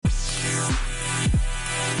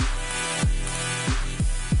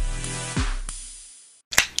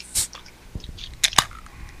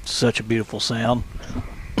Such a beautiful sound.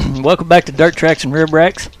 Welcome back to Dirt Tracks and Rib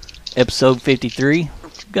Racks, episode 53.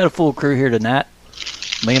 We've got a full crew here tonight.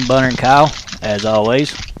 Me and Bunner and Kyle, as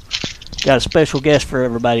always. Got a special guest for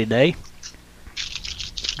everybody today.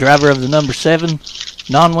 Driver of the number 7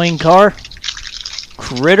 non-wing car,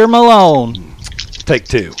 Critter Malone. Take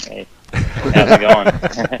two. Hey, how's it going?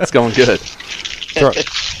 It's going good.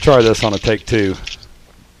 Try this on a take two.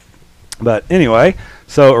 But anyway,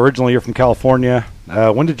 so originally you're from California.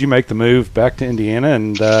 When did you make the move back to Indiana,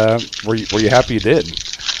 and were you happy you did?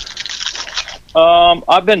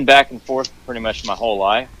 I've been back and forth pretty much my whole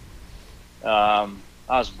life. I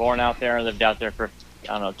was born out there and lived out there for, 2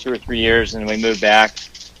 or 3 years, and we moved back,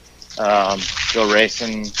 go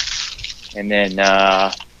racing, and then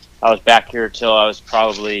I was back here till I was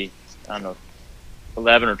probably,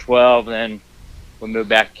 11 or 12, and then we moved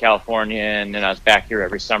back to California, and then I was back here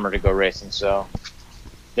every summer to go racing. So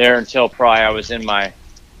there until probably I was in my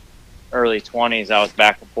early 20s, I was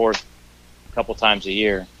back and forth a couple times a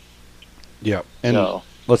year. Yeah, and so,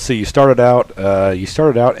 let's see. You started out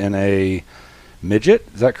in a midget.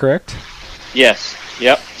 Is that correct? Yes.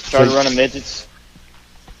 Yep. Started running midgets.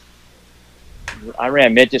 I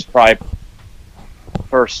ran midgets probably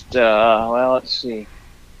first. Let's see,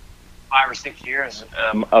 5 or 6 years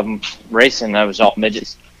of racing. I was all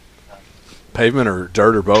midgets. Pavement or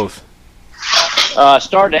dirt or both?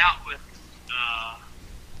 Started out with.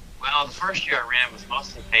 The first year I ran was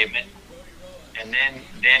mostly pavement, and then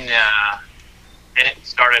it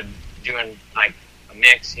started doing like a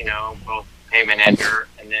mix, both pavement and dirt,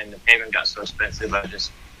 and then the pavement got so expensive I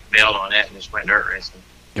just bailed on it and just went dirt racing.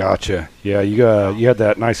 Gotcha. Yeah, you had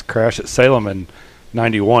that nice crash at Salem in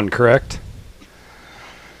 '91, correct?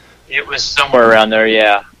 It was somewhere around there,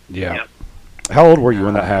 yeah. Yeah. Yep. How old were you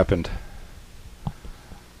when that happened? Oh,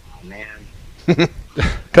 man. A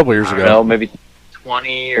couple years I ago. don't know, maybe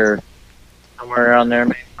 20 or somewhere around there,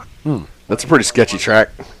 maybe. That's a pretty sketchy track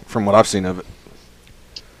from what I've seen of it.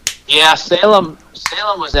 Yeah, Salem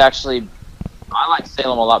was actually, I like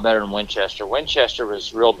Salem a lot better than Winchester. Winchester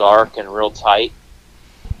was real dark and real tight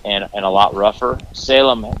and a lot rougher.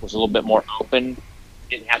 Salem was a little bit more open,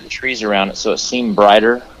 didn't have the trees around it, so it seemed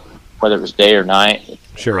brighter, whether it was day or night. It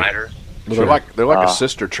seemed Sure. brighter. Well, they're like a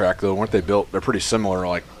sister track though, weren't they built? They're pretty similar,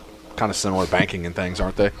 like kind of similar banking and things,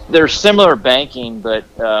 aren't they? They're similar banking, but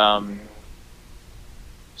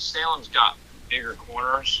Salem's got bigger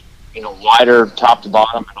corners, wider top to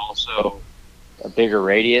bottom, and also a bigger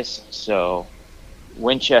radius. So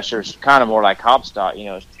Winchester's kind of more like Hopstock,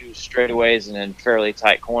 it's 2 straightaways and then fairly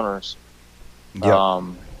tight corners. Yeah.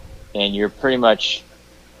 And you're pretty much,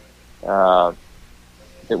 when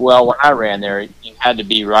I ran there, you had to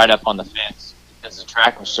be right up on the fence because the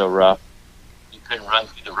track was so rough. You couldn't run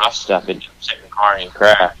through the rough stuff. It'd upset your car and you'd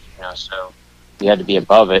crash, so you had to be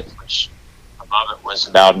above it, which above it was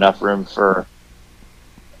about enough room for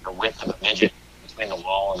the width of a midget between the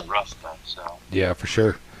wall and the rough stuff. So Yeah, for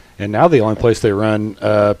sure. And now the only place they run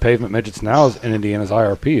pavement midgets now is in Indiana's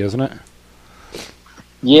IRP, isn't it?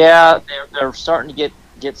 yeah, they're starting to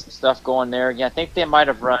get some stuff going there again. I think they might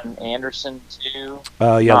have run Anderson too.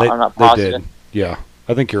 Yeah, I'm not they positive. did. Yeah,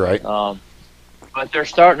 I think you're right. But they're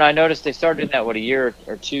starting. I noticed they started doing that a year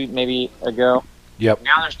or 2 maybe ago. Yep.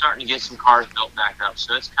 Now they're starting to get some cars built back up,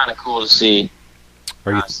 so it's kind of cool to see.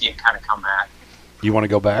 Are See it kind of come back. you want to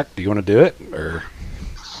go back? Do you want to do it, or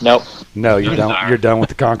Nope. no? You're done. Sorry. You're done with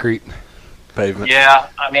the concrete. Pavement. Yeah,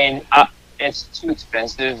 I mean, it's too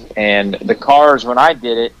expensive, and the cars, when I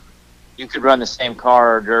did it, you could run the same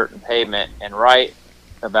car, dirt and pavement, and right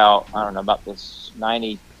about, about this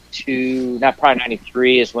 92, not probably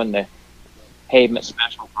 93 is when the pavement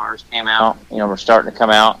special cars came out, were starting to come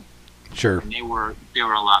out. Sure. And they were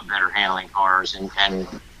a lot better handling cars, and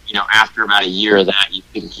after about a year of that, you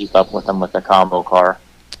couldn't keep up with them with the combo car.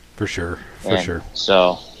 For sure.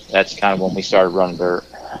 So that's kind of when we started running dirt.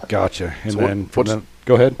 Gotcha. And So then what's-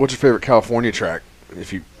 go ahead. What's your favorite California track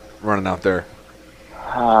if you running out there?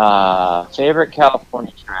 Favorite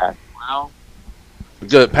California track? Well,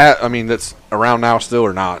 Good, Pat. I mean, that's around now still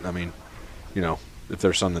or not? I mean, if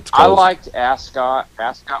there's some that's I close. liked Ascot.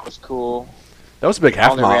 Ascot was cool. That was a big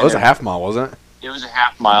half only mile. ran It was a there. half mile, wasn't it? It was a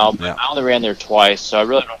half mile, but Yeah. I only ran there twice, so I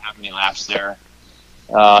really don't have any laps there.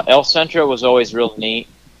 El Centro was always real neat.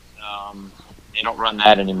 They don't run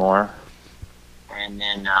that anymore. And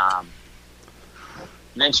then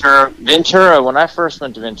Ventura, when I first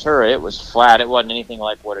went to Ventura, it was flat. It wasn't anything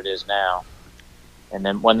like what it is now. And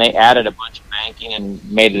then when they added a bunch of banking and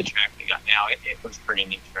made the track they got now, it was a pretty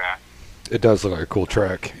neat track. It does look like a cool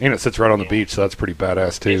track, and it sits right on the beach, so that's pretty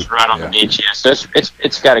badass too. It's right on Yeah. the beach, yeah. So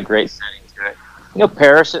it's got a great setting to it.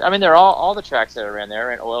 Paris. I mean, they're all the tracks that I ran there.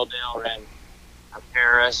 I ran Oildale, ran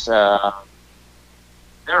Paris.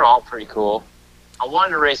 They're all pretty cool. I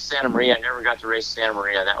wanted to race Santa Maria. I never got to race Santa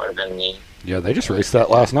Maria. That would have been neat. Yeah, they just raced that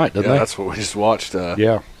last night, didn't Yeah, they? that's what we just watched.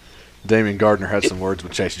 Yeah. Damian Gardner had some words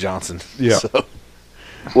with Chase Johnson. Yeah. So,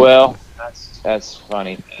 Well, that's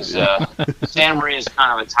funny. Santa Maria is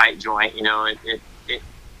kind of a tight joint. It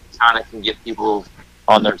kind of can get people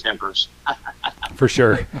on their tempers. For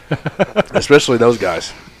sure. especially those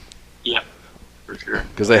guys, Yep, for sure.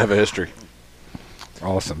 because they have a history.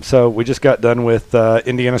 Awesome. So we just got done with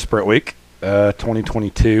Indiana Sprint Week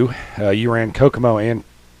 2022. You ran Kokomo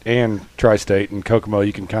and Tri-State. And Kokomo,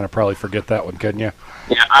 you can kind of probably forget that one, couldn't you?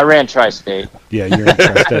 Yeah, I ran Tri-State. Yeah, you ran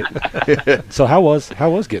Tri-State. So how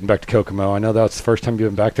was getting back to Kokomo? I know that was the first time you've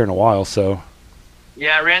been back there in a while. So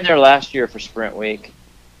Yeah, I ran there last year for Sprint Week,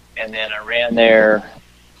 and then I ran there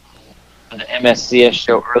for the MSCS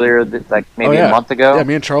show earlier, maybe a month ago. Yeah,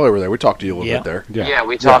 me and Charlie were there. We talked to you a little bit there. Yeah,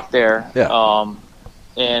 we talked there. Yeah.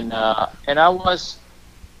 And I was,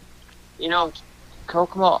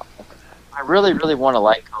 Kokomo. I really, really want to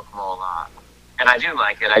like Kokomo a lot, and I do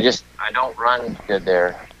like it. I don't run good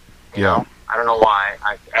there. You know? I don't know why.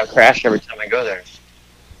 I crash every time I go there.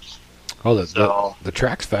 Oh, the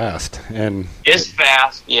track's fast, and it's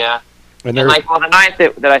fast, yeah. And the night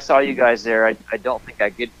that I saw you guys there, I don't think I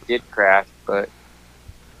did crash, but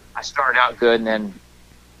I started out good, and then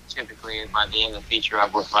typically by the end of the feature, I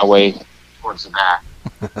worked my way towards the back.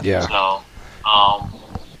 Yeah. So,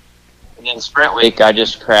 and then Sprint Week, I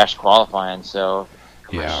just crashed qualifying, so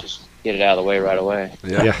let's just get it out of the way right away.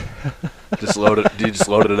 Yeah. Just loaded. Did you just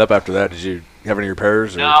loaded it up after that? Did you have any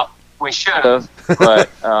repairs? Or? No, we should have,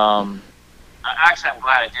 but actually, I'm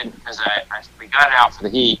glad I didn't, because we got it out for the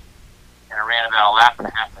heat, and I ran about a lap and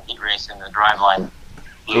a half of the heat race, and the driveline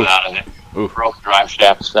blew out of it. Broke the drive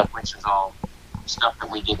shaft stuff, which is all stuff that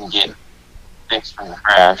we didn't get fixed from the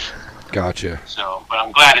crash. Gotcha. So, but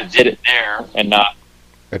I'm glad it did it there and not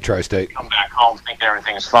at Tri-State. Come back home thinking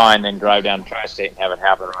everything is fine, then drive down to Tri-State and have it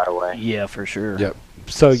happen right away. Yeah, for sure. Yep.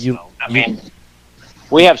 So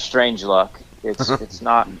we have strange luck. It's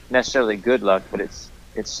not necessarily good luck, but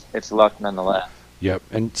it's luck nonetheless. Yep.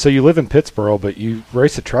 And so you live in Pittsburgh, but you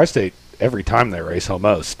race at Tri-State every time they race,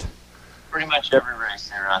 almost. Pretty much every race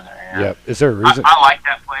they run there. Yeah. Yep. Is there a reason? I like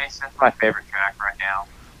that place. That's my favorite track right now.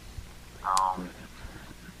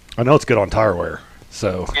 I know it's good on tire wear.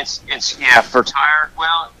 So it's for tire.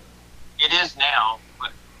 Well, it is now,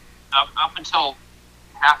 but up until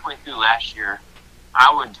halfway through last year,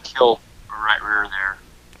 I would kill a right rear there.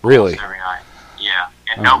 Really? Every night. Yeah,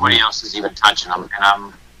 and nobody else is even touching them, and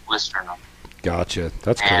I'm blistering them. Gotcha.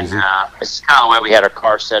 That's crazy. And it's kind of the way we had our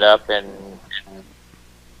car set up, and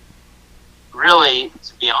really,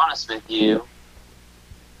 to be honest with you,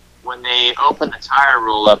 when they opened the tire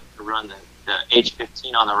roll up to run the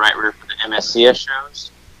H15 on the right rear for the MSCS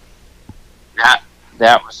shows, that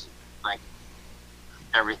was like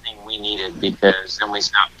everything we needed, because then we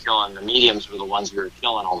stopped killing the mediums, were the ones we were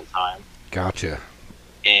killing all the time. Gotcha.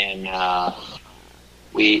 And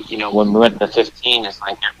when we went to 15, it's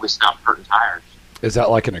like we stopped hurting tires. Is that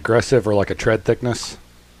like an aggressive or like a tread thickness?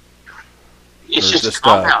 It's just a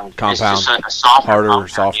compound. It's just a softer harder,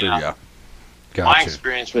 compound, softer, yeah. yeah. Gotcha. My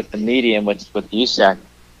experience with the medium, with the USAC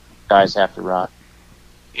guys have to run,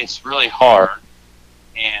 it's really hard,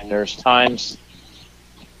 and there's times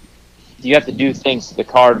you have to do things to the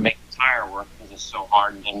car to make the tire work, because it's so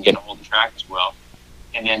hard and didn't get a hold of the track as well.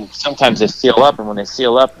 And then sometimes they seal up, and when they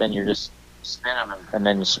seal up, then you just spin them, and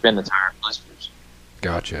then you spin the tire blisters.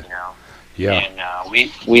 Gotcha. Yeah. And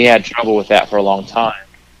we had trouble with that for a long time.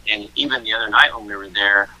 And even the other night when we were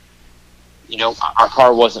there, our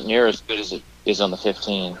car wasn't near as good as it is on the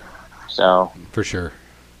 15. So for sure.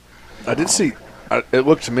 I did see. It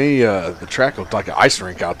looked to me the track looked like an ice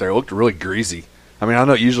rink out there. It looked really greasy. I mean, I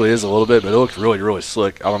know it usually is a little bit, but it looked really, really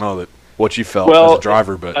slick. I don't know what you felt as a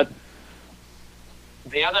driver, but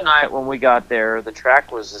the other night when we got there, the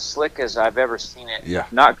track was as slick as I've ever seen it. Yeah.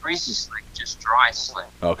 Not greasy slick, just dry slick.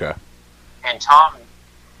 Okay. And Tom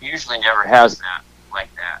usually never has that like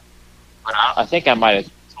that. But I think I might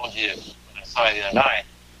have told you when I saw you the other night.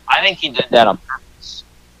 I think he did that on purpose.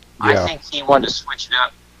 Yeah. I think he wanted to switch it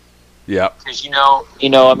up. Yeah. Because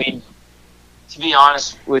I mean, to be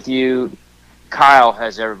honest with you, Kyle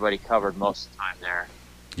has everybody covered most of the time there.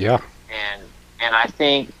 Yeah. And I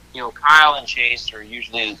think Kyle and Chase are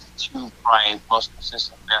usually the two probably most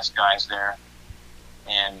consistent best guys there.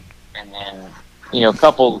 And then a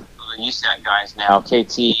couple of the USAC guys now,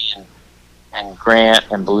 KT and Grant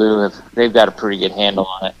and Blue, they've got a pretty good handle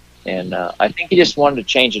on it. And I think he just wanted to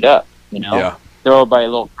change it up, Yeah. throw everybody a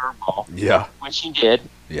little curveball all. Yeah. Which he did.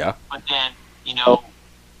 Yeah. But then,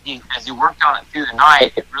 as he worked on it through the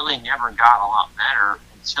night, it really never got a lot better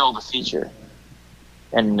until the feature.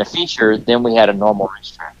 And in the feature, then we had a normal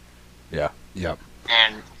racetrack. Yeah. Yep.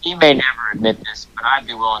 And he may never admit this, but I'd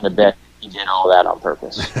be willing to bet he did all that on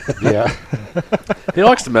purpose. Yeah. He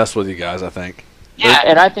likes to mess with you guys, I think. Yeah,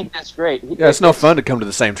 and I think that's great. Yeah, it's no fun to come to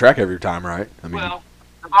the same track every time, right? I mean, well,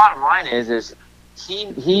 the bottom line is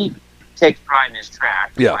he takes pride in his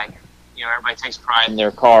track. Yeah. Like, everybody takes pride in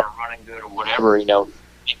their car running good or whatever, and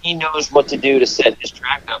he knows what to do to set his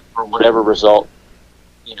track up for whatever result,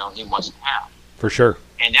 he wants to have. For sure.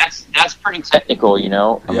 And that's pretty technical, I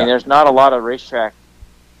mean, there's not a lot of racetrack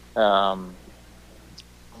promoters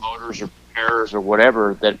or preparers or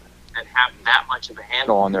whatever that have that much of a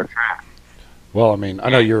handle on their track. Well, I mean, I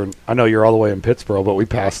know you're all the way in Pittsburgh, but we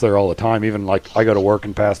pass there all the time. Even like I go to work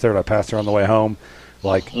and pass there, and I pass there on the way home.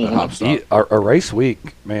 Like a race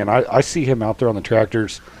week, man, I see him out there on the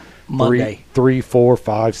tractors Monday. 3, 4,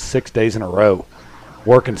 5, 6 days in a row,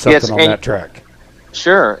 working something on that track.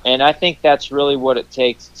 Sure, and I think that's really what it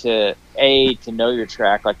takes to know your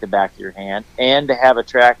track like the back of your hand, and to have a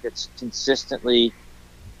track that's consistently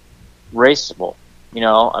raceable.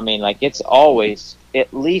 I mean, like it's always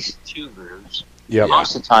at least 2 grooves. Yep.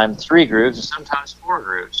 Most of the time 3 grooves, and sometimes 4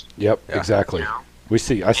 grooves. Yep, exactly. I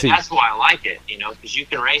see. That's why I like it, because you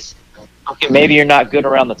can race. Okay, maybe you're not good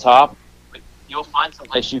around the top, but you'll find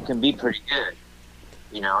someplace you can be pretty good.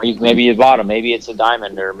 Maybe at the bottom, maybe it's a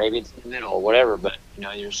diamond, or maybe it's in the middle, or whatever. But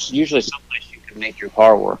there's usually someplace you can make your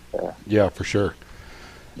car work there. Yeah, for sure.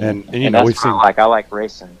 And that's we've seen. I like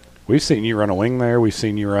racing. We've seen you run a wing there. We've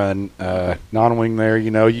seen you run non-wing there. I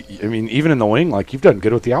mean, even in the wing, like you've done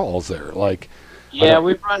good with the Outlaws there. Like, yeah,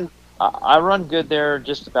 I run good there,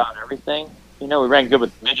 just about everything. We ran good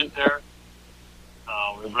with the midget there.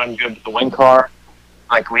 We run good with the wing car.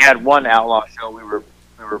 Like we had one Outlaw show, we were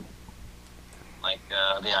like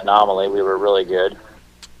the Anomaly. We were really good.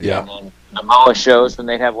 Yeah. And then the MOA shows, when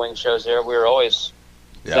they'd have wing shows there, we were always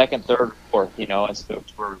second, third, fourth. It's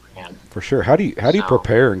where we ran. For sure. How do you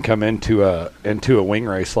prepare and come into a wing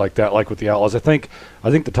race like that, like with the Outlaws? I think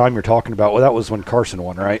the time you're talking about, well, that was when Carson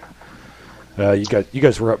won, right? You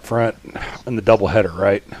guys were up front in the doubleheader,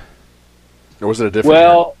 right? Or was it a different?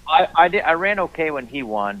 Well, I ran okay when he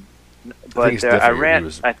won, but I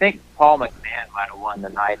ran. I think Paul McMahon might have won the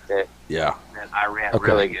night that I ran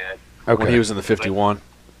really good. Okay. When he was in the 51.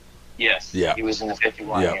 Yes. Yeah. He was in the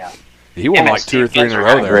 51. Yeah. He won like 2 or 3 in a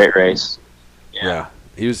row there. Great race. Yeah.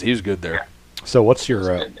 He was good there. Yeah. So what's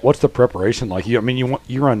the preparation like? You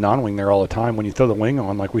run non-wing there all the time. When you throw the wing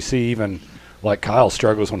on, like we see, even like Kyle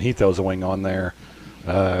struggles when he throws a wing on there.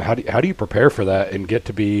 How do you prepare for that and get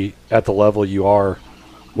to be at the level you are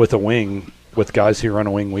with a wing with guys who run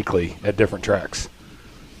a wing weekly at different tracks?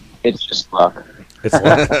 It's just luck. It's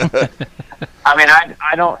luck. I mean,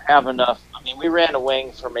 I don't have enough. I mean, we ran a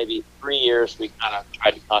wing for maybe 3 years. We kind of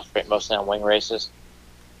tried to concentrate mostly on wing races.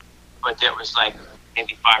 But it was like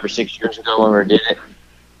maybe 5 or 6 years ago when we did it.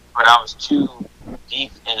 But I was too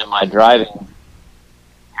deep into my driving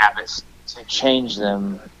habits to change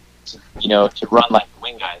them, to run like the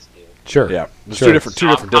wing guys do. Sure. Yeah. There's sure. two different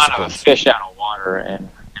disciplines. Kind of a fish out of water, and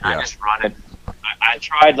I just run it. I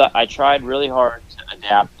tried really hard to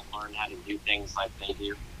adapt and learn how to do things like they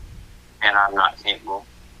do, and I'm not capable.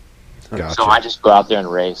 Gotcha. So I just go out there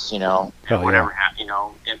and race, and whatever happens,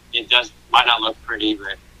 it might not look pretty,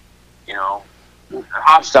 but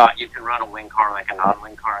Hopstad, you can run a wing car like a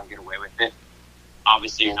non-wing car and get away with it.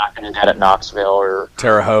 Obviously, you're not going to do that at Knoxville or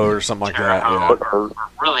Terre Haute or something like that, or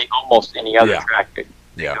really almost any other track that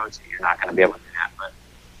you Yeah. go to. You're not going to be able to do that, but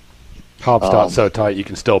Hopstad's so tight you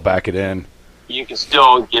can still back it in. you can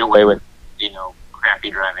still get away with,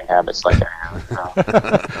 crappy driving habits like I have.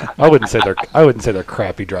 So. I wouldn't say they're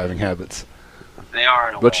crappy driving habits. They are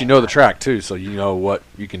in a But way. you know the track too, so you know what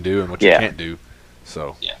you can do and what you Yeah. can't do.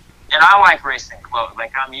 So Yeah. And I like racing close.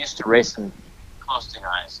 Like, I'm used to racing close to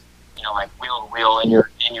guys. Like wheel to wheel in your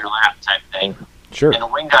lap type thing. Sure. And the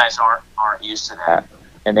wing guys aren't used to that,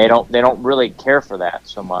 and they don't really care for that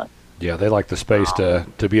so much. Yeah, they like the space to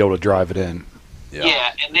be able to drive it in.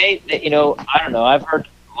 Yeah, and they I don't know. I've heard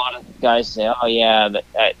a lot of guys say, "Oh yeah,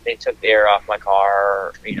 they took the air off my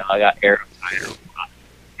car." I got air tire.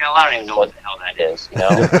 I don't even know what the hell that is.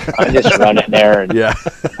 I just run in there, and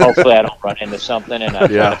hopefully I don't run into something, and I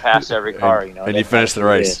try to pass every car. And you finish the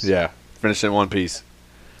race. Yeah, finish in one piece.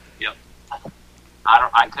 Yep.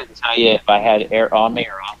 I couldn't tell you if I had air on me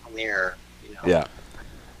or off on me or. Yeah.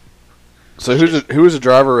 So who was a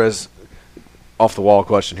driver, as off the wall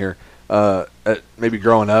question here? maybe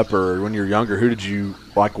growing up or when you were younger, who did you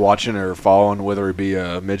like watching or following, whether it be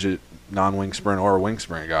a midget non-wing sprint or a wing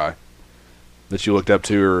sprint guy that you looked up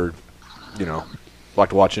to or,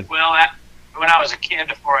 liked watching? Well, when I was a kid,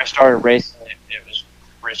 before I started racing, it was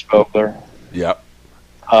Rich Vogler. Yep.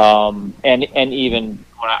 And even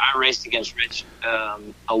when I raced against Rich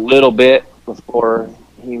a little bit before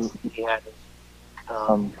he had his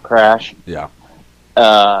crash. Yeah.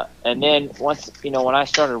 And then once, when I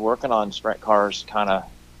started working on sprint cars kind of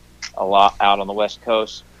a lot out on the West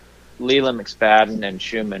Coast, Leland McSpadden and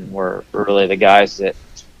Schumann were really the guys that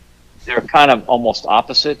they're kind of almost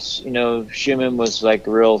opposites. Schumann was like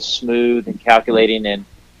real smooth and calculating, and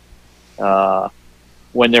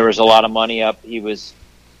when there was a lot of money up, he was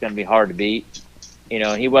going to be hard to beat.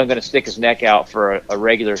 He wasn't going to stick his neck out for a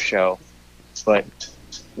regular show, but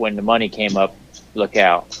when the money came up, look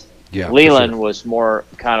out. Yeah, Leland was more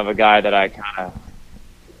kind of a guy that I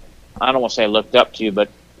don't want to say looked up to, but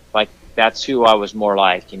like that's who I was more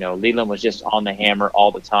like. Leland was just on the hammer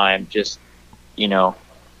all the time. Just,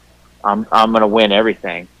 I'm going to win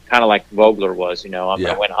everything. Kind of like Vogler was. I'm going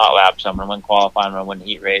to win hot laps. I'm going to win qualifying. I'm going to win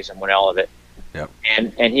heat race. I'm going to win all of it. Yep.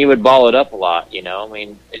 And he would ball it up a lot.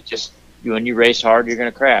 It just when you race hard, you're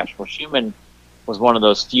going to crash. Well, Schumann was one of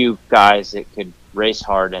those few guys that could race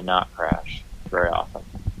hard and not crash very often.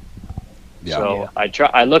 Yeah. So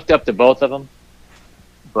I looked up to both of them,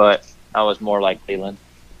 but I was more like Leland,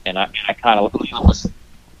 and I kind of Leland was.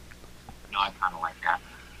 I kind of like that.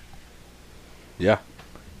 Yeah.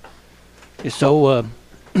 So,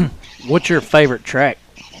 what's your favorite track?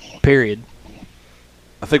 Period.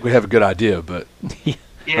 I think we have a good idea, but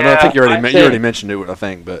Yeah, I think you already mentioned it. I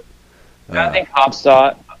think, but I think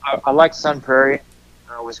Hopstad. I like Sun Prairie,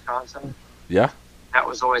 Wisconsin. Yeah. That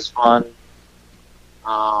was always fun.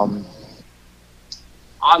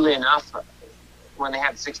 Oddly enough, when they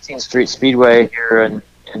had 16th Street Speedway here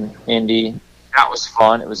in Indy, that was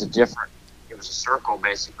fun. It was it was a circle,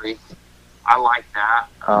 basically. I liked that.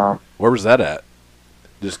 Where was that at?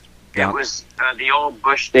 Just down? It was the old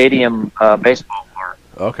Busch Stadium baseball park.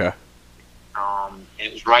 Okay.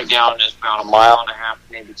 It was right down, it's about 1.5 miles,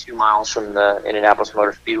 maybe 2 miles from the Indianapolis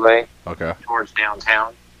Motor Speedway. Okay. Towards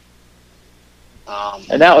downtown.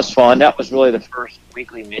 And that was fun. That was really the first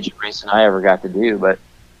weekly midget racing I ever got to do, but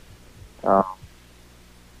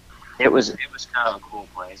it was kind of a cool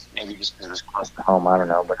place. Maybe just because it was close to home, I don't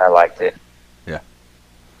know, but I liked it. Yeah.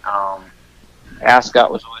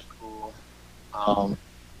 Ascot was always cool.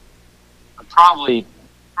 Probably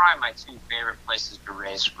my two favorite places to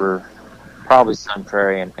race were probably Sun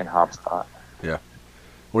Prairie and Hopstad. Yeah.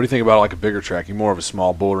 What do you think about like a bigger track? You more of a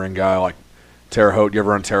small bouldering guy, like Terre Haute. You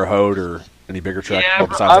ever run Terre Haute or any bigger track? Yeah, well,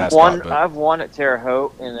 besides I've won at Terre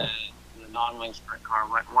Haute in the non-wing sprint car.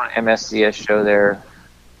 Won an MSCS show there.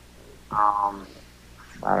 I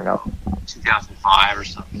don't know, 2005 or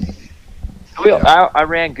something. I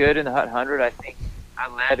ran good in the Hut 100. I think I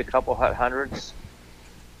led a couple Hut 100s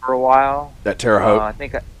for a while. At Terre Haute? I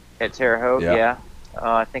think at Terre Haute, yeah.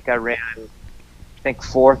 I think I ran. I think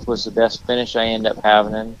fourth was the best finish I ended up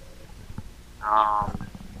having.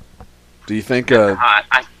 Do you think? Go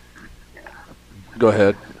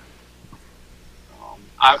ahead.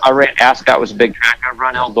 I ran Ascot was a big track. I've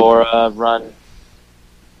run Eldora. I've run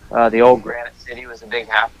the old Granite City was a big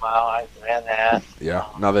half mile. I ran that. Yeah.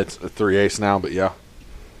 Now that's a 3/8 now, but yeah.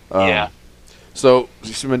 Yeah. So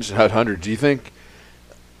you mentioned Hut 100. Do you think?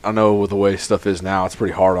 I know with the way stuff is now, it's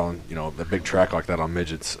pretty hard on a big track like that on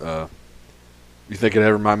midgets. You think it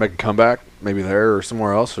ever might make a comeback? Maybe there or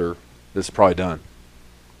somewhere else, or this is probably done.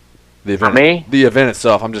 The event, for me? The event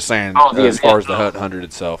itself. I'm just saying, as far as the Hut 100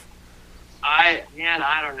 itself. I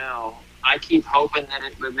don't know. I keep hoping that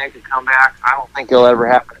it would make a comeback. I don't think it'll ever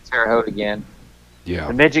happen at Terre Haute again. Yeah.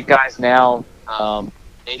 The midget guys now,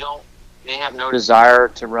 they have no desire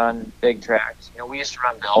to run big tracks. We used to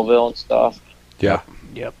run Belleville and stuff. Yeah.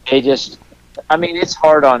 Yep. It's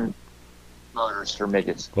hard on motors for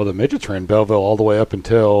midgets. Well, the midgets ran Belleville all the way up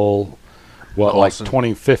until, like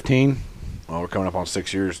 2015? Well, we're coming up on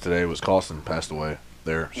 6 years today. Carlson passed away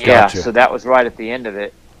there. Yeah, so that was right at the end of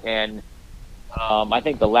it. And I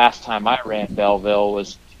think the last time I ran Belleville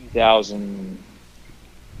was 2000.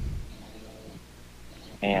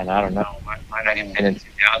 And I don't know. Might not even been in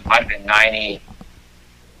 2000. Might have been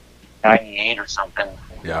 98 or something.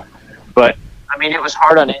 Yeah. But, it was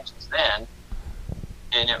hard on engines then.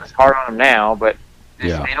 And it was hard on them now. But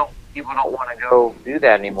people don't want to go do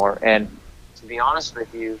that anymore. And to be honest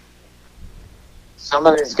with you, some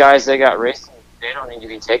of these guys they got racing, they don't need to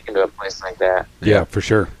be taken to a place like that. Yeah, for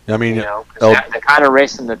sure. The kind of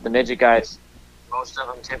racing that the midget guys, most of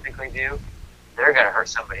them typically do, they're going to hurt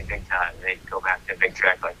somebody big time. They go back to a big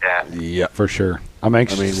track like that. Yeah. For sure. I'm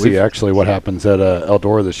anxious I mean, to see actually what happens at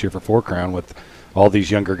Eldora this year for Four Crown with all these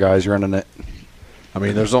younger guys running it. I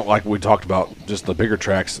mean, there's not, like we talked about, just the bigger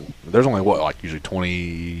tracks. There's only usually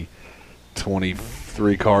 20,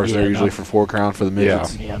 23 cars there usually for Four Crown for the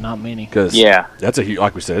midgets. Yeah, not many. Because that's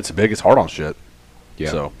like we said, it's big. It's hard on shit. Yeah.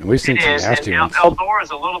 So And we've seen It some is. nasty And ones. Eldora is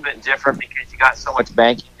a little bit different because you got so much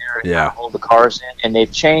banking there Yeah. to hold the cars in, and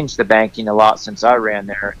they've changed the banking a lot since I ran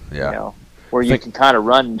there. Yeah. You know, where you can kind of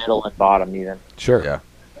run middle and bottom even. Sure. Yeah.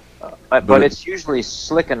 But it's usually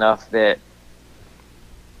slick enough that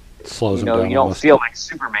Slows you them know down. you don't almost. feel like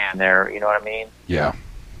Superman there. You know what I mean? Yeah.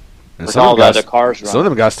 And With some all of the them guys, other cars some of running.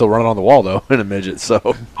 them guys still running on the wall though in a midget. So,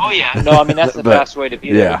 Oh yeah. No, I mean that's the But- best way to be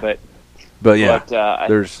yeah. there. but yeah, But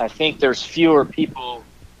there's I think there's fewer people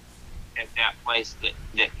at that place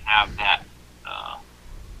that have that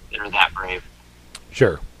that are that brave.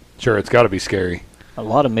 Sure. It's got to be scary. A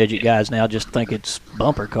lot of midget guys now just think it's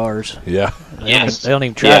bumper cars. yeah, Yes. They don't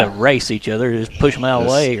even try to race each other; just push them out of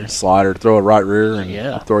the way. Or, slider, throw a right rear, and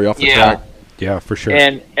Yeah. throw you off the Yeah. track. Yeah, for sure.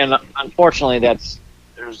 And unfortunately,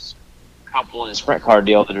 there's a couple in the sprint car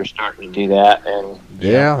deal that are starting to do that, and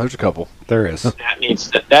Yeah, there's a couple. There is. that needs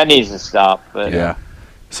to stop. But Yeah.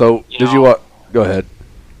 So You did know- you what? Go ahead.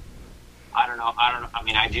 I don't know. I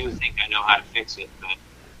mean, I do think I know how to fix it, but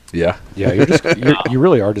Yeah. Yeah, you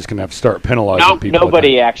really are just going to have to start penalizing people. I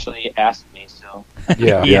nobody actually asked me. So think.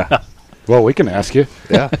 Yeah. Yeah. Well, we can ask you.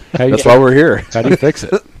 Yeah. How, you, That's why we're here. how do you fix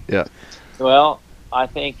it? Yeah. well, I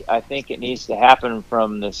think it needs to happen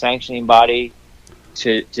from the sanctioning body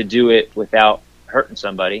to do it without hurting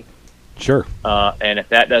somebody. Sure. And if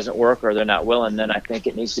that doesn't work or they're not willing, then I think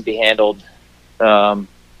it needs to be handled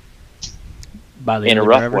by the in a other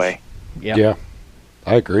rough drivers. way. Yeah.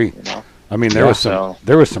 I agree. You know? I mean, there was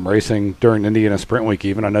some racing during Indiana Sprint Week.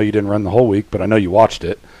 Even I know you didn't run the whole week, but I know you watched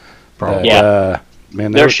it. Probably.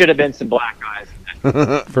 Man, There should have been some black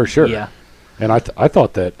eyes. for sure. Yeah. And I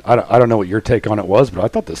thought that I don't know what your take on it was, but I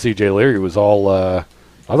thought that C.J. Leary was all.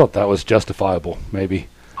 I thought that was justifiable. Maybe.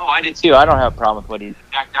 Oh, I did too. I don't have a problem with what he did.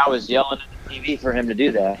 In fact, I was yelling at the TV for him to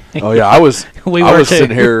do that. Oh yeah, I was. We I were was too.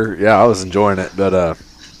 sitting here. Yeah, I was enjoying it, but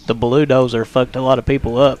The bulldozer fucked a lot of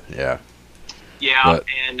people up. yeah. Yeah, But-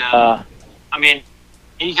 and I mean,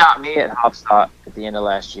 he got me at Hopstock at the end of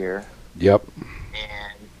last year, Yep.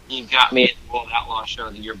 and he got me at the World Outlaw Show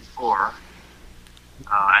the year before.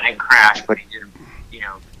 I didn't crash, but he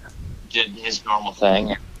did his normal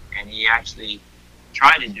thing, and he actually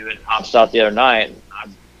tried to do it at Hopstock the other night. And I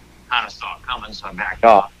kind of saw it coming, so I backed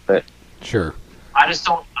off. But Sure. I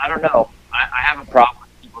don't know. I have a problem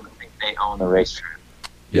with people that think they own the racetrack.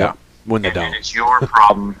 Yeah. When they And then don't. it's your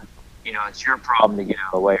problem. It's your problem to get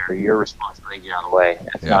out of the way, or your responsibility to get out of the way.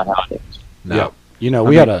 That's Yeah. not how it is. No. Yep.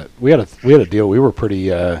 We had a deal. We were pretty.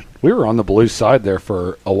 We were on the blue side there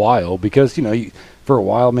for a while because for a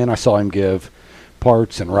while, man, I saw him give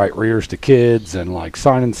parts and right rears to kids and like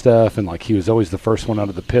signing stuff, and like he was always the first one out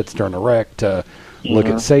of the pits during a wreck to look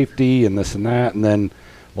at safety and this and that, and then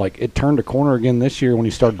like it turned a corner again this year when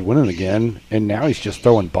he started winning again, and now he's just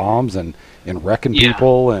throwing bombs and wrecking Yeah.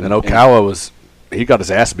 people And Ocala he got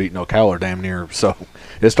his ass beaten. Ocala damn near. So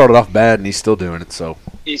it started off bad, and he's still doing it. So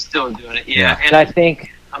He's still doing it, Yeah. And I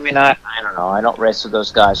think, I don't know. I don't race with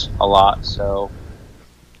those guys a lot, so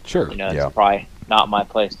sure, it's Yeah. probably not my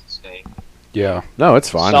place to say. yeah, no, it's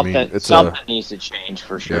fine. Something, I mean, it's something needs to change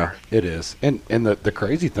for sure. Yeah. it is. And the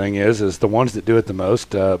crazy thing is the ones that do it the most,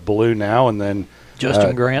 Blue now, and then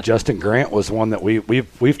Justin Grant. Justin Grant was one that we've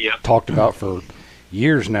Yep. talked about for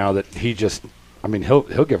years now. That he just,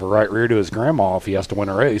 he'll give a right rear to his grandma if he has to win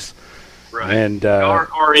a race, Right. and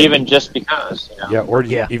or even just because.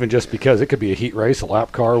 even just because it could be a heat race, a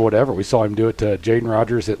lap car, whatever. We saw him do it to Jaden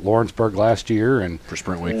Rogers at Lawrenceburg last year, and for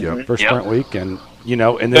sprint week. Yeah. for Yep. Sprint Week, and and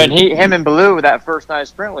But then him and Blue, that first night of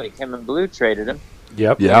Sprint Week, him and Blue traded him.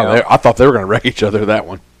 yep, Yeah. I thought they were going to wreck each other that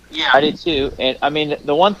one. Yeah, I did too. And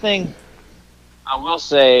the one thing I will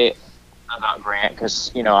say about Grant,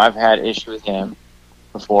 because I've had issue with him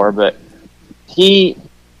before, but he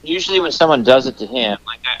usually when someone does it to him,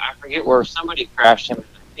 like I forget where somebody crashed him,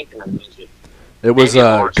 I think in the midget. It was Maybe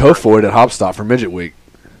Lawrenceburg. Kofoid at Hopstop for midget week.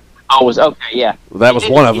 Oh, it was okay, yeah. Well, that He was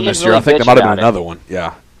didn't- one of he them this didn't year. I really think there bitch might have been about it. another one.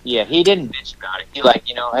 Yeah. Yeah, he didn't bitch about it. He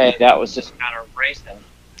hey, that was just kind of racing,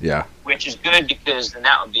 Yeah. which is good because then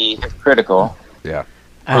that would be hypocritical. Yeah. for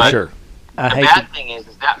But sure. I the hate bad thing is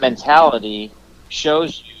that mentality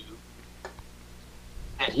shows you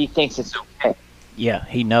that he thinks it's okay. yeah,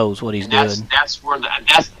 he knows what he's And that's doing.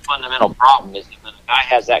 that's the fundamental problem is when a guy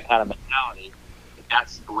has that kind of mentality,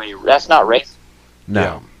 that's the way. That's not racing. No.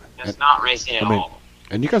 Yeah. That's not racing at I mean, all.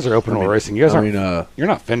 And you guys are open wheel racing. You guys aren't. You're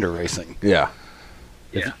not fender racing. Yeah.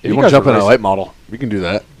 If You want guys to jump are in a racing- late model? We can do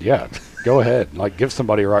that. Yeah, go ahead. Like, give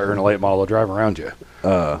somebody a right rear in a late model to drive around you.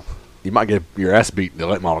 You might get your ass beat. The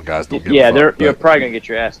late model guys don't give Yeah, a fuck, you're but- probably gonna get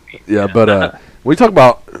your ass beat. Yeah, but we talk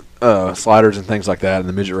about sliders and things like that in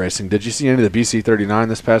the midget racing. Did you see any of the BC39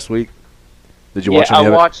 this past week? Did you watch any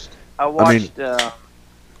of it?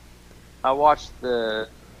 I watched the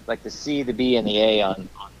C, the B, and the A on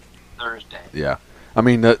Thursday. Yeah. I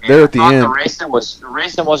mean, they're at the end. The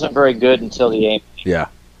racing wasn't very good until the A. Yeah.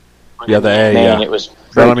 When Yeah, the A, man, yeah. It was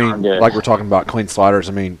But pretty I darn mean, good. like we're talking about clean sliders.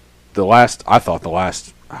 I mean, I thought the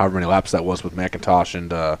last however many laps that was with McIntosh and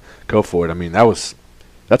Kofoid. I mean,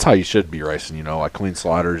 that's how you should be racing. You know, like clean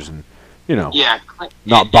sliders and yeah,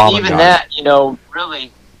 not bombing even guys. that,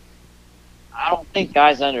 really, I don't think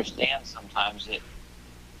guys understand sometimes that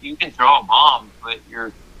you can throw a bomb, but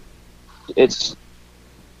it's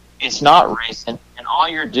not racing, and all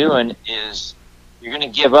you're doing is you're going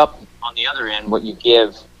to give up on the other end what you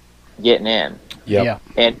give getting in. Yep.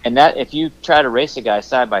 Yeah. And that if you try to race a guy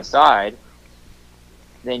side by side,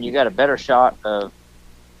 then you got a better shot of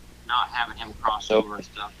not having him cross over and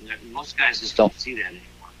stuff. And most guys just don't see that anymore.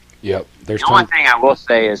 Yep. There's The only thing I will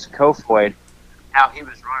say is Kofoid, how he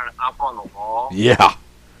was running up on the wall. Yeah,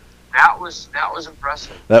 That was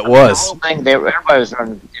impressive. that The was. whole thing, everybody was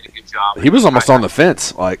did a good job. He was almost on the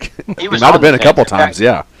fence. Like he was might on have been the a couple fence. In times.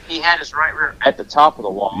 Yeah, He had his right rear at the top of the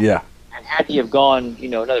wall. yeah, And had he have gone,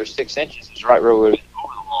 another 6 inches, his right rear would have been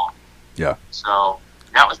over the wall. Yeah. So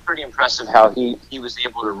that was pretty impressive how he was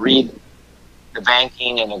able to read the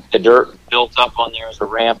banking and the dirt built up on there as a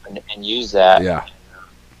ramp and use that. yeah.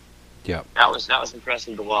 Yep. That was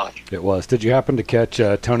impressive to watch. It was. Did you happen to catch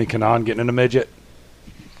Tony Kanaan getting in a midget?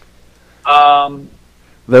 That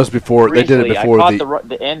was before they did it Briefly, before I caught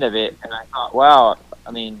the end of it, and I thought, wow.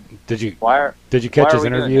 I mean, Did you why catch are his we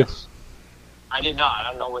doing interview? this? I did not. I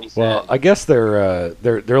don't know what he said. Well, I guess they're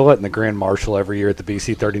letting the Grand Marshal every year at the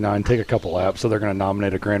BC39 take a couple laps, so they're going to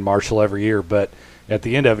nominate a Grand Marshal every year. But at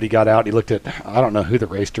the end of it, he got out. He looked at I don't know who the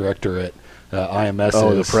race director at IMS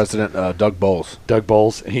Oh, is. the president, Doug Bowles. Doug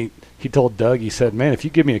Bowles. He told Doug, he said, "Man, if you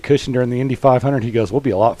give me a cushion during the Indy 500," he goes, "we'll be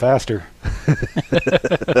a lot faster."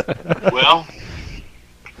 Well,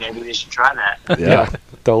 maybe they should try that. Yeah,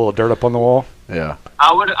 Throw a little dirt up on the wall. yeah.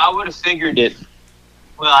 I would have figured it.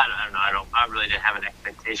 Well, I don't know. I really didn't have an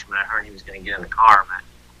expectation when I heard he was going to get in the car,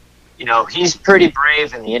 but he's pretty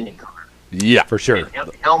brave in the Indy car. Yeah, For sure.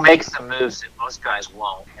 He'll make some moves that most guys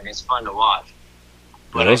won't, and it's fun to watch.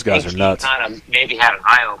 Well, those guys are nuts. He kind of maybe had an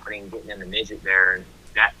eye opening getting in the midget there, and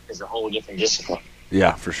that is a whole different discipline.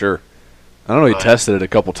 Yeah, for sure. I don't know. He tested it a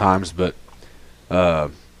couple times, but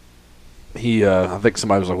he I think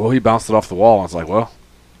somebody was like, "Well, he bounced it off the wall." I was like, "Well,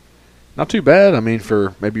 not too bad. I mean,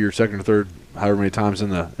 for maybe your second or third, however many times in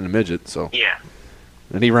the midget." So, Yeah.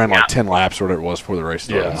 and he ran Yeah. like 10 laps or whatever it was before the race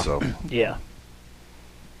started. Yeah. So, Yeah.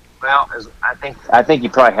 Well, I think he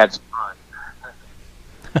probably had some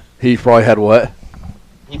fun. he probably had what?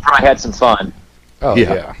 He probably had some fun. Oh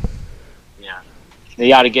Yeah. yeah. Yeah.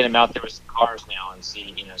 They ought to get him out there with some cars now and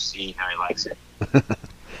see how he likes it.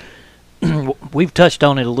 We've touched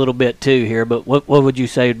on it a little bit too here, but what would you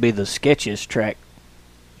say would be the sketchiest track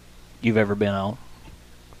you've ever been on?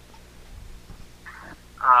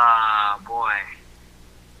 Boy.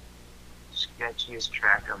 Sketchiest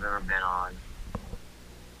track I've ever been on.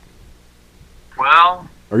 Well,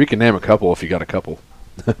 Or you can name a couple if you got a couple.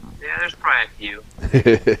 yeah, there's probably a few.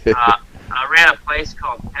 I ran a place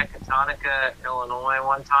called Pecatonica, Illinois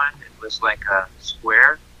one time. It was like a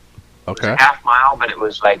square. It was Okay. a half mile, but it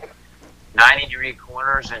was like 90-degree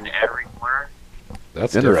corners in every corner.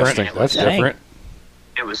 That's Interesting. different. That's Dang. different.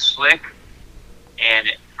 It was slick. And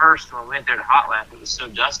at first, when we went there to hot lap, it was so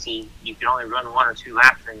dusty, you could only run 1 or 2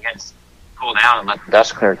 laps, and you had to pull down and let the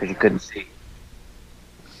dust clear because you couldn't see.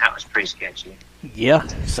 That was pretty sketchy. Yeah,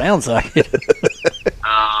 sounds like it. Where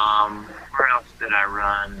else did I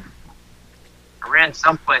run? I ran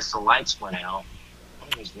someplace the lights went out.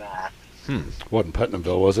 What was that? Wasn't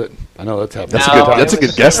Putnamville, was it? I know that's happened. That's No, a good. it That's a was-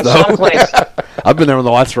 good guess, it was though. someplace- I've been there when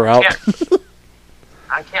the lights were out.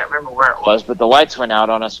 I can't remember where it was, but the lights went out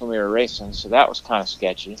on us when we were racing, so that was kind of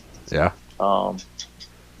sketchy. Yeah. But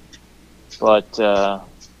I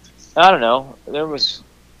don't know.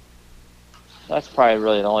 That's probably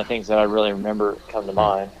really the only things that I really remember come to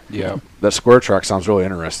mind. Yeah. That square track sounds really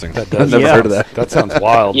interesting. That does. I've never Yeah. heard of that. That sounds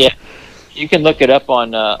wild. Yeah, you can look it up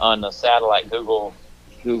on the satellite Google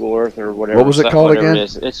Earth or whatever. What was it called whatever again? It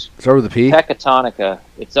is. It's Start with a P. Pecatonica.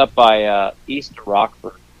 It's up by east of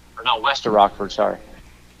Rockford, or no, west of Rockford. Sorry.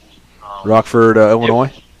 Rockford,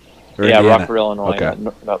 Illinois, Or Yeah, Indiana? Rockford, Illinois, Okay.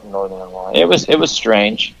 Up in northern Illinois. It was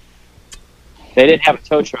strange. They didn't have a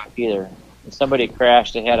tow truck either. When somebody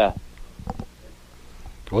crashed, they had a.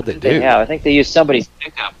 What'd they They do? have. I think they used somebody's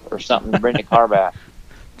pickup or something to bring the car back.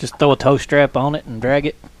 Just throw a tow strap on it and drag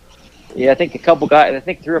it. Yeah, I think a couple guys. I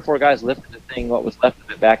think 3 or 4 guys lifted the thing, what was left of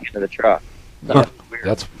it, back into the truck. Nothing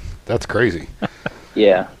weird. That's crazy.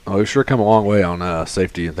 Yeah. Oh, we've sure come a long way on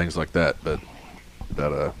safety and things like that. But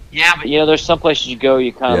Yeah, but there's some places you go,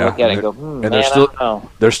 you kind of Yeah, look at it and and go, and man, there's I still- don't know.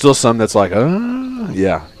 there's still some that's like,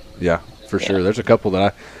 yeah, for sure. There's a couple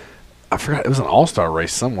that I forgot. It was an all-star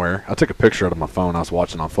race somewhere. I took a picture out of my phone. I was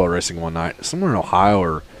watching on Flow Racing one night, somewhere in Ohio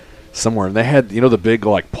or somewhere, and they had the big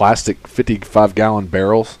like plastic 55-gallon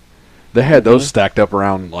barrels. They had those stacked up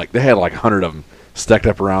around they had like 100 of them stacked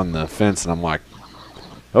up around the fence, and I'm like,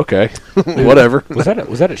 okay, whatever. Was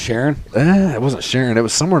that at Sharon? It wasn't Sharon. It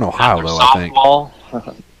was somewhere in Ohio Their though. I think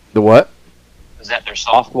softball. the what? Is that their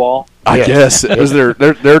softball? I Yeah. guess it was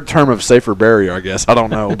their term of safer barrier. I guess I don't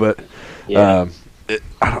know, but Yeah.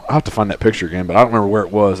 I'll have to find that picture again. But I don't remember where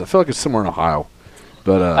it was. I feel like it's somewhere in Ohio.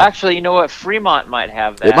 But Actually, you know what? Fremont might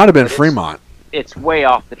have that. it might have been but Fremont. It's way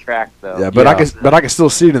off the track, though. Yeah, but Yeah. I can still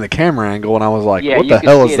see it in the camera angle, and I was like, Yeah, what you the can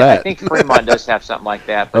hell see is it. that? I think Fremont does have something like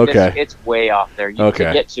that, but Okay. it's way off there. To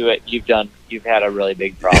Okay. get to it, you've had a really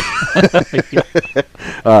big problem.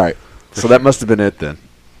 All right, so that must have been it then.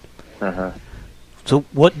 Uh-huh. So,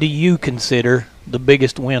 what do you consider the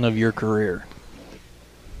biggest win of your career?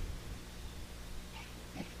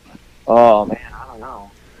 Oh man, I don't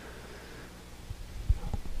know.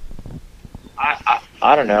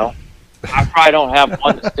 I don't know. I probably don't have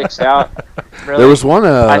one that sticks out. Really. There was one.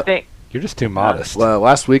 I think You're just too modest.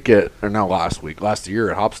 Last year at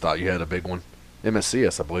Hopstad, you had a big one.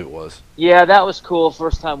 MSCS, I believe it was. yeah, that was cool.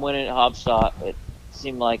 First time winning at Hobstadt. It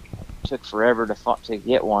seemed like it took forever to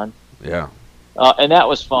get one. Yeah. And that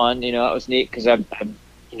was fun. It was neat because I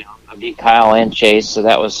beat Kyle and Chase, so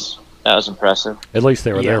that was impressive. At least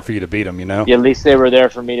they were Yeah. there for you to beat them, Yeah, at least they were there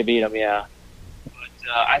for me to beat them. Yeah, but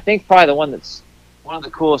I think probably the one that's one of the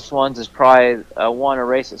coolest ones is probably won a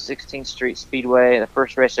race at 16th Street Speedway. The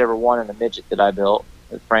first race I ever won in the midget that I built,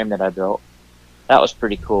 the frame that I built. That was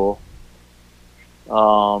pretty cool.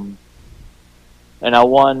 And I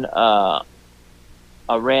won.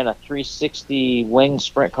 I ran a 360 wing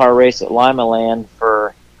sprint car race at Lima Land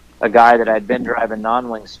for a guy that I'd been driving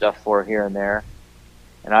non-wing stuff for here and there,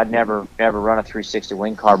 and I'd never run a 360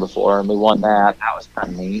 wing car before, and we won that. That was kind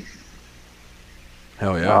of neat.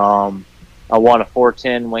 Hell yeah. I won a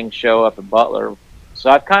 410 wing show up at Butler, so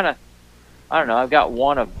I've kind of, I don't know, I've got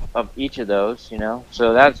one of each of those,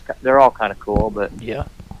 So they're all kind of cool, but Yeah.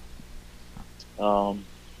 some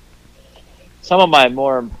of my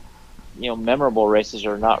more memorable races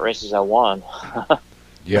are not races I won.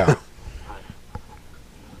 Yeah.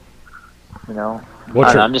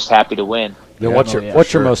 I'm just happy to win. Then Yeah, what's oh, your yeah,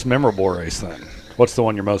 what's your sure. most memorable race then? What's the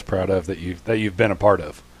one you're most proud of that you've been a part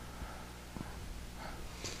of?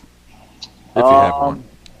 If you have one.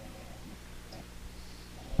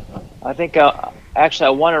 I think I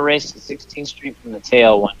won a race at 16th Street from the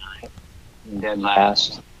tail one night, and dead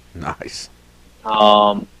last. Nice.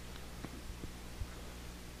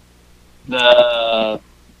 The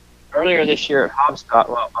earlier this year at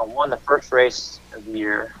Hobscott, I won the first race of the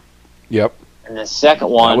year, Yep. and the second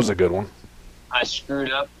one That was a good one. I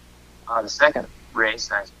screwed up. The second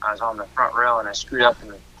race, I was on the front row, and I screwed up in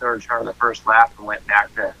the third turn of the first lap and went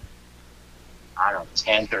back to, I don't know,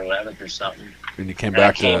 10th or 11th or something. And you came And I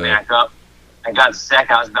back came to back up. I got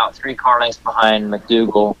second. I was about 3 car lengths behind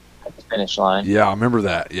McDougal at the finish line. Yeah, I remember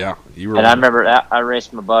that. Yeah, you were. And I remember that I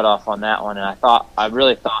raced my butt off on that one, and I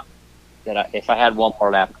really thought that if I had one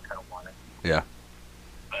more lap, I could have won it.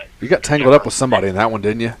 You got tangled up with somebody in that one,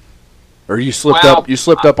 didn't you? Or you slipped Well, up? You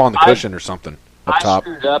slipped up on the I- cushion or something up I top.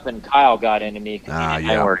 screwed up, and Kyle got into me because he didn't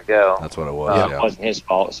yeah. know where to go. That's what it was. It Yeah, wasn't his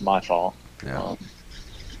fault; it was my fault. yeah. Um,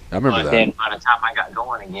 I remember But that. then by the time I got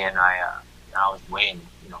going again, I was weighing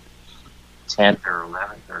 10th or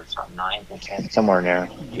 11th or something, 9th or 10th, somewhere in there.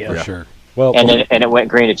 Yeah. For sure. Well, And it went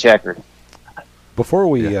green to checkered. before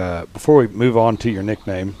we move on to your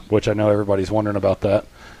nickname, which I know everybody's wondering about that,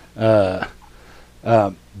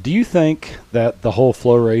 do you think that the whole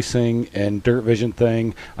flow racing and dirt vision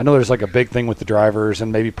thing? I know there's like a big thing with the drivers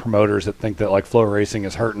and maybe promoters that think that like flow racing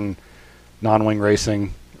is hurting non-wing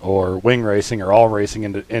racing or wing racing or all racing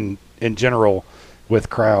in general with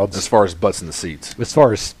crowds. As far as butts in the seats. As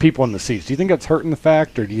far as people in the seats, do you think that's hurting the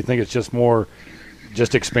fact, or do you think it's just more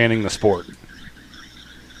just expanding the sport?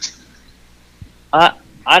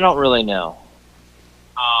 I don't really know.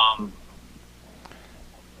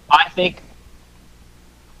 I think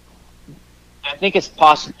I think it's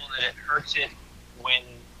possible that it hurts it when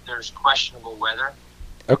there's questionable weather.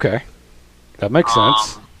 Okay, that makes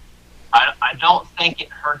sense. I don't think it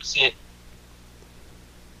hurts it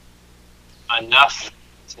enough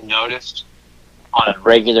to notice on a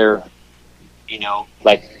regular,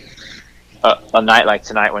 like a night like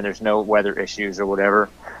tonight when there's no weather issues or whatever.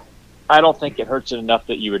 I don't think it hurts it enough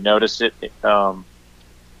that you would notice it, because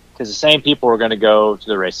the same people are going to go to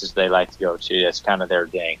the races they like to go to. That's kind of their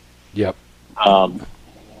thing. Yep.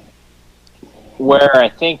 Where I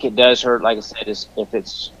think it does hurt, like I said, is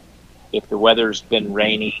if the weather's been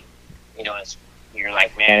rainy, you're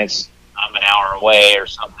like, man, I'm an hour away or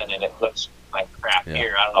something, and it looks like crap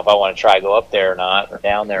here. I don't know if I want to try to go up there or not, or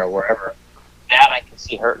down there or wherever. That I can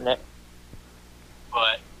see hurting it,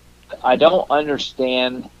 but I don't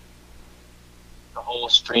understand the whole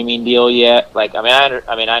streaming deal yet. Like,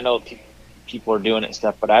 I know people are doing it and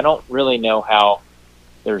stuff, but I don't really know how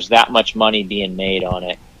there's that much money being made on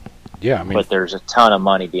it. Yeah, but there's a ton of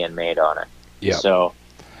money being made on it. Yeah. So,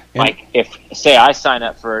 like, if say I sign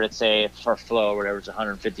up for it, say for Flow or whatever, it's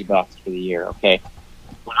 $150 for the year. Okay.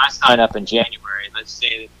 When I sign up in January, let's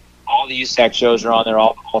say that all the USAC shows are on there,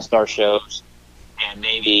 all the All-Star shows, and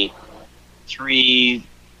maybe 3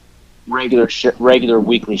 regular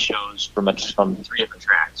weekly shows from 3 different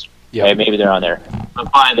tracks. Yeah. Okay, maybe they're on there.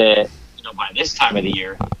 But by this time of the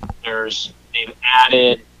year, they've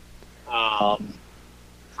added,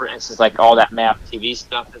 for instance, like all that MAP TV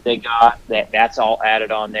stuff that they got, that's all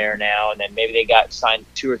added on there now, and then maybe they got signed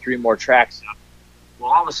 2 or 3 more tracks up.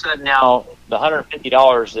 Well, all of a sudden now, the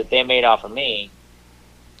 $150 that they made off of me,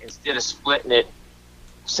 instead of splitting it,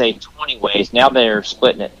 say 20 ways, now they're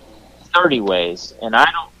splitting it 30 ways, and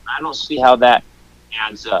I don't see how that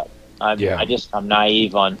adds up. I'm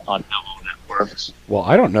naive on how all that works. Well,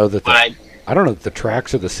 I don't know that the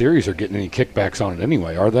tracks of the series are getting any kickbacks on it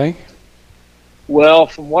anyway, are they? Well,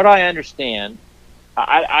 from what I understand,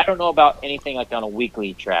 I don't know about anything like on a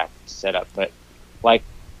weekly track setup, but like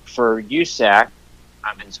for USAC,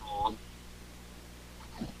 I've been told,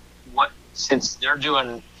 since they're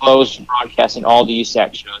doing Flow's broadcasting all the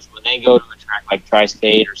USAC shows, when they go to a track like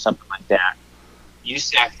Tri-State or something like that,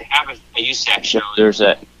 USAC, to have a USAC show,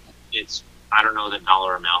 I don't know the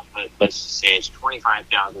dollar amount, but let's say it's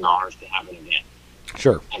 $25,000 to have an event.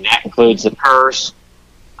 Sure. And that includes the purse,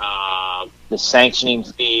 the sanctioning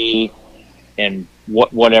fee, and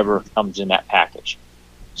whatever comes in that package.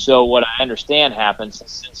 So what I understand happens,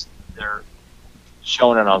 since they're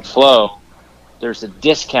showing it on Flow, there's a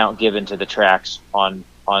discount given to the tracks on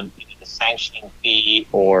either the sanctioning fee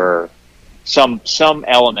or some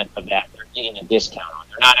element of that. They're getting a discount on.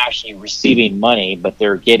 They're not actually receiving money, but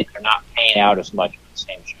they're not paying out as much for the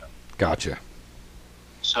same show. Gotcha.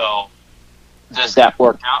 So does that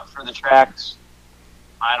work out for the tracks?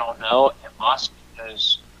 I don't know. It must,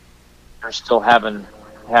 because they're still having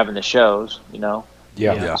the shows,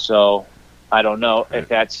 Yeah. So I don't know if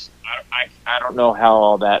that's. I don't know how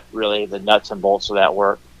all that really, the nuts and bolts of that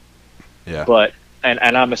work. Yeah. But and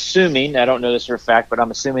I'm assuming, I don't know this for a fact, but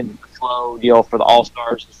I'm assuming the Flow deal for the All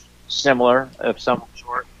Stars is similar of some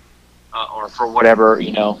sort, or for whatever.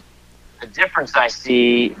 The difference I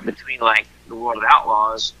see between like the World of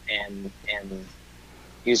Outlaws and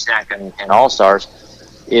USAC and All Stars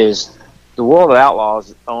is the World of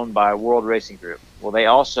Outlaws is owned by World Racing Group. Well, they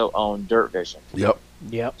also own Dirt Vision. Yep.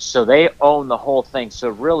 So they own the whole thing. So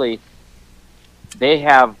really, they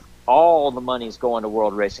have all the money's going to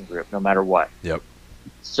World Racing Group, no matter what. Yep.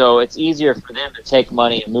 So it's easier for them to take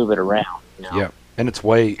money and move it around. Yeah, and it's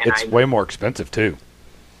way more expensive too.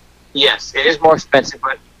 Yes, it is more expensive,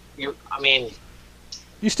 but you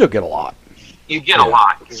still get a lot. You get a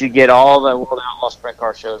lot, because you get all the World Outlaw Sprint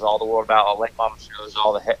Car shows, all the World Outlaw Late Model shows,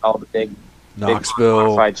 all the big Knoxville,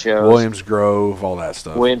 modified shows, Williams Grove, all that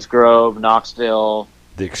stuff. Williams Grove, Knoxville,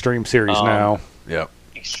 the Extreme Series now. Yep.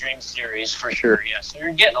 Extreme Series for sure. Yeah, so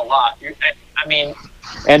you're getting a lot.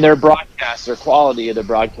 And their broadcast, their quality of the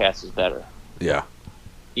broadcast is better. Yeah.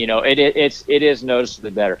 It is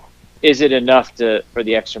noticeably better. Is it enough for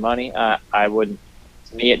the extra money? I wouldn't.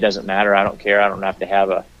 To me, it doesn't matter. I don't care. I don't have to have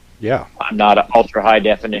a. Yeah. I'm not an ultra high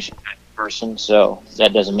definition kind of person, so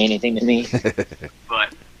that doesn't mean anything to me.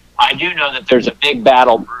 But I do know that there's a big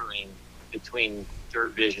battle brewing between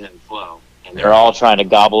Dirt Vision and Flow, and they're all trying to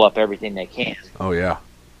gobble up everything they can. Oh yeah.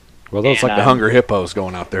 Well, those like the Hunger Hippos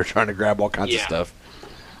going out there trying to grab all kinds of stuff.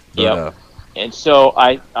 But, and so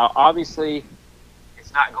I obviously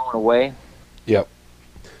it's not going away. Yep.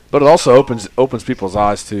 But it also opens people's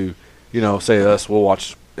eyes to, say us. We'll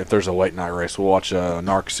watch if there's a late night race. We'll watch a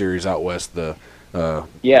NARC series out west, the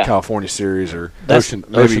California Series or Ocean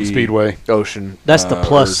Speedway. Ocean. That's the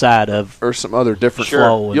plus side of or some other different.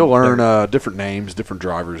 Sure. You'll learn different names, different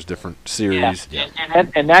drivers, different series. Yeah.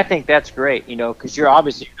 And I think that's great, because you're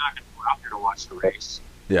obviously not going to go out there to watch the race.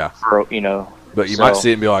 Yeah. But you might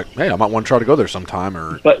see it and be like, hey, I might want to try to go there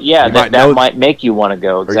sometime. But yeah, that might make you want to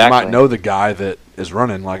go. Exactly. Or you might know the guy that is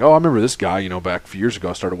running. Like, oh, I remember this guy. Back a few years ago,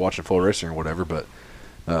 I started watching Full Racing or whatever. But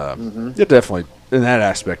it definitely in that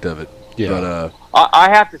aspect of it. Yeah. But I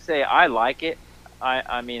have to say I like it.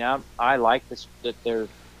 I like this that they're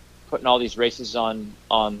putting all these races on.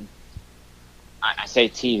 I say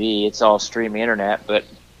TV. It's all streaming internet, but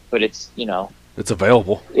it's it's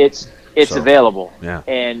available. It's available. Yeah.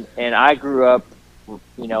 And I grew up,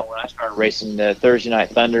 when I started racing, the Thursday Night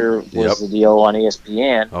Thunder was the deal on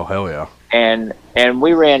ESPN. Oh, hell yeah. And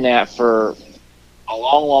we ran that for a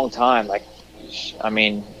long, long time.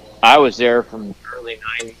 I was there from the early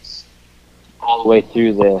 90s all the way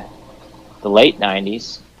through the late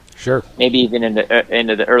 90s. Sure. Maybe even into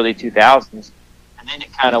the early 2000s. And then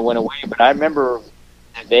it kind of went away. But I remember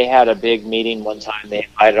they had a big meeting one time. They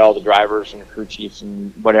invited all the drivers and the crew chiefs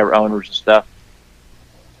and whatever owners and stuff.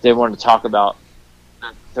 They wanted to talk about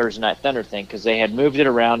the Thursday Night Thunder thing because they had moved it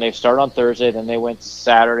around. They started on Thursday, then they went to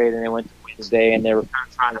Saturday, then they went to Wednesday, and they were kind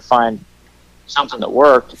of trying to find something that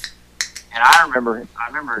worked. And I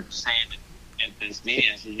remember saying at this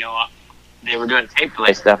meeting, I said, they were doing tape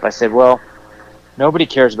delay stuff. I said, well, nobody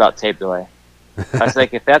cares about tape delay. I was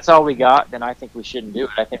like, if that's all we got, then I think we shouldn't do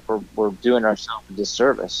it. I think we're doing ourselves a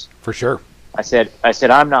disservice. For sure. I said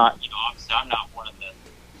I'm not, obviously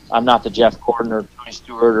I'm not the Jeff Gordon or Tony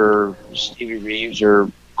Stewart or Stevie Reeves or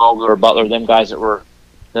Vogler or Butler, them guys that were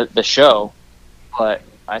the show. But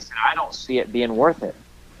I said I don't see it being worth it.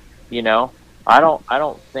 I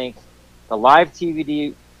don't think the live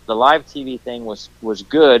TV thing was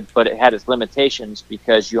good, but it had its limitations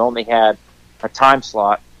because you only had a time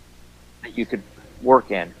slot that you could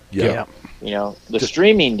work in. Yeah. The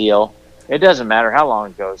streaming deal, it doesn't matter how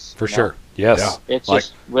long it goes. For sure. Yes. Yeah.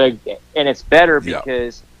 It's and it's better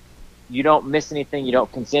because you don't miss anything, you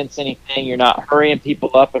don't condense anything, you're not hurrying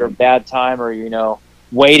people up at a bad time or,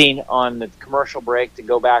 waiting on the commercial break to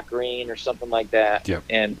go back green or something like that. Yep.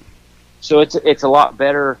 And so it's a lot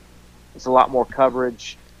better. It's a lot more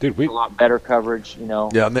coverage. Dude, a lot better coverage,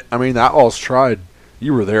 Yeah, the Outlaws tried.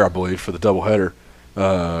 You were there, I believe, for the doubleheader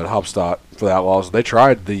at Hopstadt for the Outlaws. They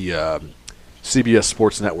tried the CBS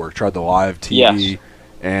Sports Network, tried the live TV,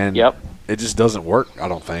 and it just doesn't work, I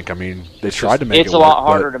don't think. They tried to make it work. It's a lot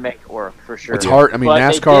harder to make it work, for sure. It's hard. But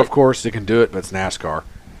NASCAR, of course, they can do it, but it's NASCAR.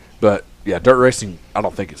 But, yeah, dirt racing, I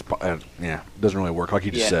don't think it doesn't really work, like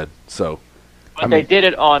you just said. So, But they did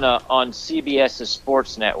it on CBS's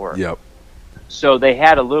Sports Network. Yep. So they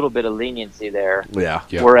had a little bit of leniency there. Yeah.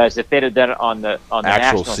 Whereas if they'd have done it on the actual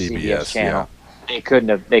national CBS channel, they couldn't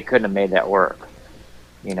have made that work.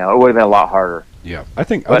 It would have been a lot harder. Yeah. I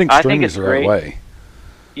think streaming streaming is the right way.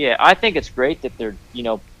 Yeah, I think it's great that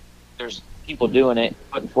there's people doing it,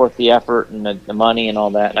 putting forth the effort and the money and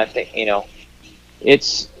all that. And I think,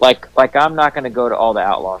 it's like I'm not going to go to all the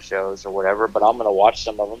Outlaw shows or whatever, but I'm going to watch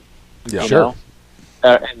some of them. Yeah, sure.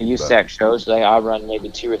 And the USAC shows, I run maybe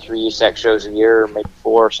 2 or 3 USAC shows a year, or maybe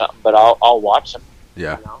 4 or something. But I'll watch them.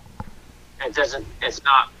 Yeah. It's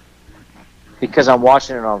not because I'm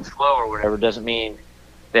watching it on Flow or whatever. Doesn't mean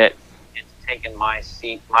that it's taking my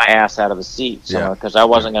ass out of the seat. Because I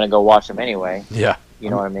wasn't going to go watch them anyway. Yeah. You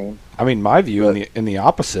know what I mean? My view in the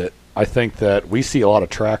opposite. I think that we see a lot of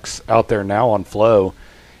tracks out there now on Flow,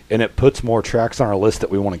 and it puts more tracks on our list that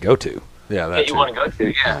we want to go to. Yeah, that you want to go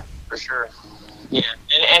to. Yeah, for sure. Yeah,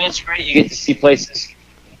 and it's great. You get to see places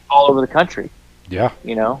all over the country. Yeah.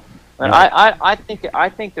 And I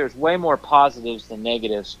think there's way more positives than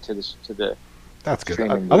negatives to the. That's good.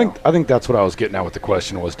 I think that's what I was getting at with the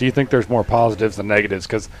question was, do you think there's more positives than negatives?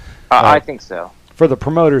 Because I think so. For the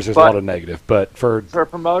promoters, there's a lot of negative, but for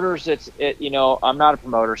promoters, I'm not a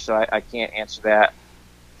promoter, so I can't answer that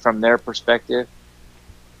from their perspective.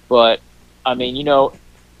 But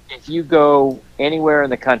if you go anywhere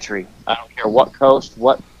in the country, I don't care what coast,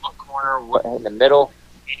 what corner, what in the middle,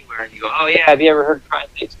 anywhere, and you go, oh yeah, have you ever heard of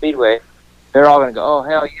Tri-State Speedway? They're all going to go, oh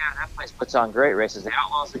hell yeah, that place puts on great races. The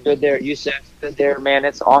Outlaws are good there, USAC's good there, man,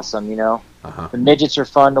 it's awesome. The midgets are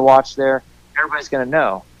fun to watch there. Everybody's going to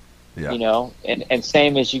know. Yeah. And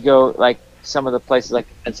same as you go, like some of the places like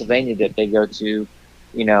Pennsylvania that they go to,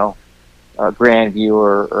 Grandview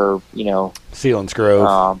or Sealands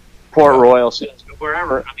Grove, Port Royal,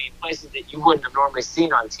 wherever. Places that you wouldn't have normally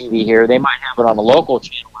seen on TV here. They might have it on a local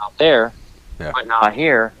channel out there, but not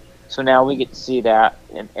here. So now we get to see that,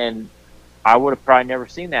 and I would have probably never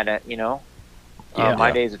seen that at My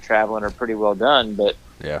Yeah. days of traveling are pretty well done, but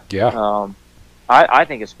Yeah. I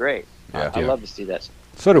think it's great. Yeah. I love to see that.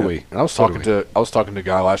 So do Yeah. we. And I was So do talking we. to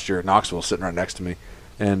a guy last year at Knoxville, sitting right next to me,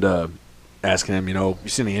 and asking him, you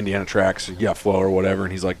seen the Indiana tracks, Flow or whatever,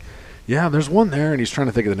 and he's like, yeah, there's one there, and he's trying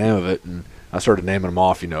to think of the name of it, and I started naming them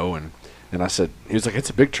off, and I said, he was like, it's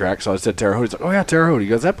a big track, so I said Terre Haute. He's like, oh yeah, Terre Haute. He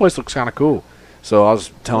goes, that place looks kind of cool. So I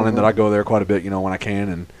was telling him that I go there quite a bit, when I can,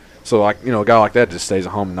 and so a guy like that just stays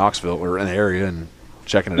at home in Knoxville or in the area and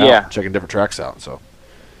checking it out, checking different tracks out. So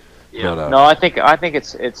Yeah. But, No, I think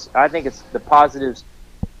it's the positives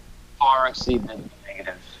far exceed the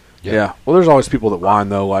negatives. yeah. Well, there's always people that whine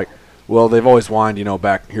though, like, well, they've always whined,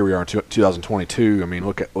 back here we are in 2022. I mean,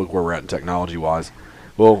 look where we're at in technology wise.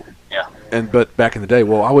 Well, Yeah. But back in the day,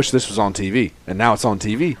 well, I wish this was on TV, and now it's on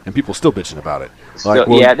TV, and people still bitching about it. So,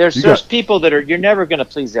 well, there's people that you're never going to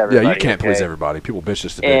please everybody. Yeah, you can't please okay? everybody. People bitch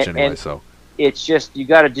just to bitch And- anyway. and- So It's just you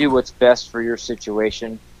got to do what's best for your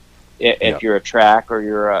situation. If you're a track or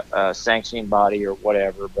you're a sanctioning body or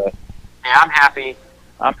whatever, but yeah, I'm happy.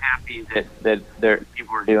 I'm happy that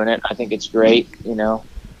people are doing it. I think it's great.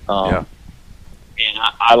 Yeah. And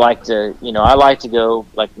I like to go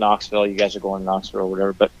like Knoxville. You guys are going to Knoxville or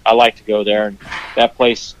whatever, but I like to go there. And that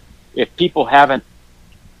place, if people haven't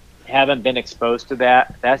been exposed to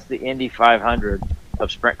that, that's the Indy 500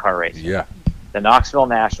 of sprint car racing. yeah, The Knoxville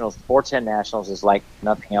Nationals, 410 Nationals is like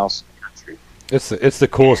nothing else in the country. It's the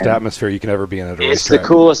coolest And atmosphere you can ever be in at a It's racetrack. the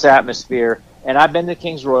coolest atmosphere. And I've been to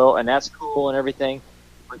Kings Royal, and that's cool and everything.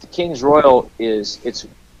 But the Kings Royal it's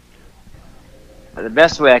the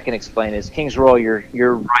best way I can explain is Kings Royal.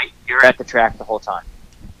 You're right. You're at the track the whole time.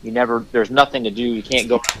 There's nothing to do. You can't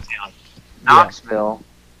go around town. Knoxville,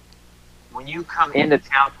 when you come into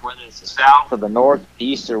town, whether it's the south or the north, the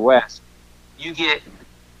east or west, you get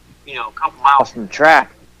a couple miles from the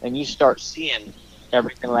track, and you start seeing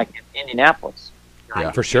everything like in Indianapolis.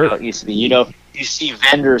 Yeah. For sure. It used to be, you see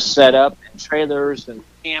vendors set up and trailers and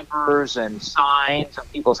campers and signs on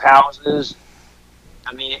people's houses.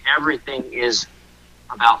 I mean, everything is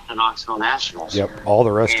about the Knoxville Nationals. Yep. All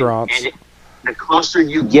the restaurants. And the closer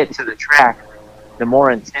you get to the track, the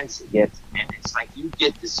more intense it gets. And it's like you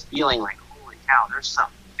get this feeling like, holy cow, there's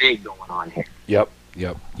something big going on here. Yep. We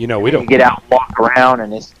You don't. get out and walk around,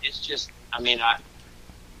 and it's just,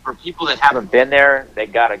 for people that haven't been there, they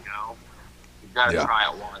got to go. You've got to Yeah. try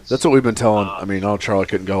it once. that's what we've been telling. I know Charlie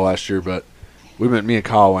couldn't go last year, but me and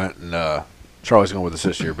Kyle went, and Charlie's going with us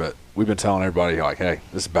this year. But we've been telling everybody like, hey,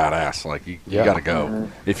 this is badass. Like you got to go. Mm-hmm.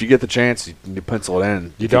 If you get the chance, you pencil it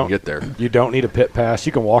in. You can don't get there. You don't need a pit pass.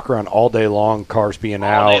 You can walk around all day long, cars being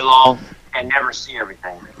all day out. long and never see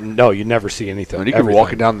everything. No, you never see anything. I mean, you can be Everything.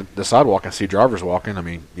 walking down the sidewalk and see drivers walking. I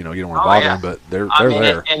mean, you don't want to Oh, bother yeah. them, but they're I mean,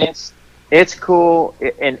 there. and it's cool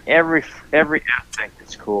in every aspect.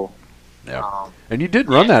 It's cool. Yeah. And you did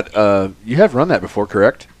run that. You have run that before,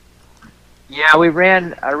 correct? Yeah, I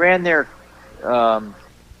ran there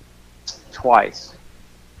twice.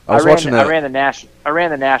 I was watching that. I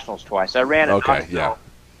ran the Nationals twice. I ran it. Okay, yeah.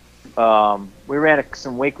 We ran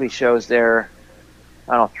some weekly shows there.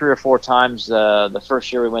 I don't know, 3 or 4 times. The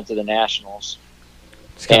first year we went to the Nationals,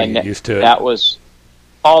 Just kind of and get used to it. that was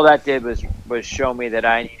all that did was show me that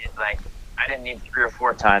I didn't need 3 or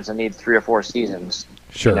 4 times. I needed 3 or 4 seasons,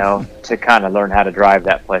 Sure. to kind of learn how to drive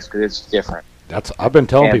that place because it's different. I've been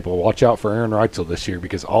telling And- people, watch out for Aaron Reitzel this year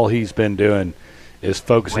because all he's been doing is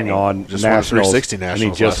focusing Winning. on Just won the nationals. 360 and he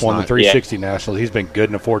Nationals just last won the night. 360 nationals. He's been good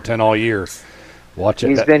in a 410 all year. Watch it.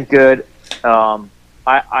 He's been good.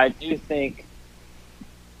 I do think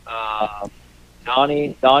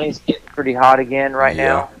Donnie's getting pretty hot again right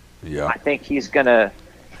now. Yeah. I think he's gonna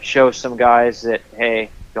show some guys that, hey,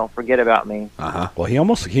 don't forget about me. Well, he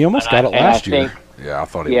almost got it And I last year. think- Yeah, I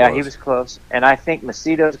thought he Yeah, was. he was close. And I think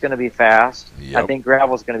Macedo's going to be fast. Yep. I think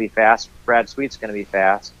Gravel's going to be fast. Brad Sweet's going to be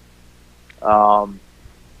fast.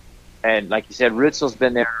 And like you said, Ritzel's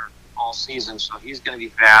been there all season, so he's going to be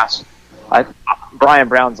fast. Brian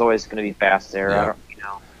Brown's always going to be fast there. Yeah. I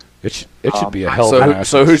don't, It should be a hell of a So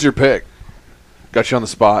nationals. who's your pick? Got you on the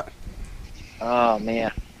spot. Oh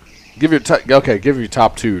man, Give your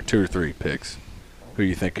top two or three picks. Who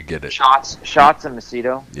you think could get it? shots and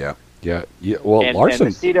Macedo. Yeah. Yeah. Well, And Larson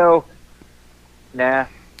Macedo, nah.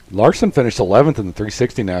 Larson finished 11th in the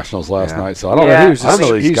 360 nationals last Yeah. night, so I don't Yeah. know who's. I don't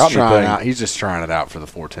know he's got trying anything. out. He's just trying it out for the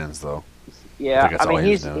 410s though. Yeah, that's I all mean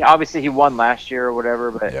he was he's doing. obviously he won last year or whatever,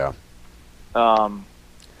 but Yeah.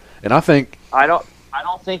 And I think I don't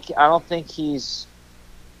think he's.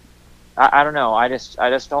 I don't know. I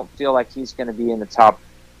just don't feel like he's going to be in the top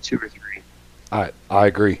 2 or 3. I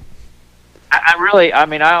agree. I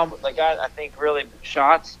think really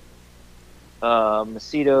shots,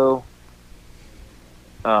 Macedo,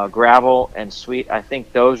 gravel and sweet. I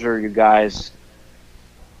think those are your guys,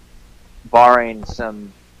 barring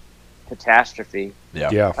some catastrophe.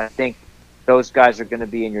 Yeah. I think those guys are going to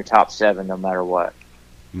be in your top 7 no matter what.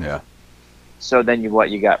 Yeah. So then you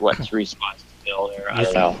got 3 spots to fill there. I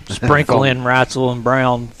don't know. Sprinkle in Reitzel and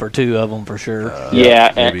Brown for 2 of them for sure.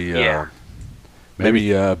 Yeah, Maybe. and-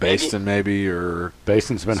 Maybe Baston, maybe, or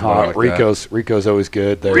Bason's been Somebody hot. like that. Rico's always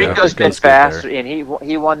good. There. Rico's been Rico's good fast, there. and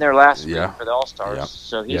he won there last week Yeah. for the All Stars, Yeah.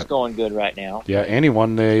 so he's Yep. going good right now. Yeah, and he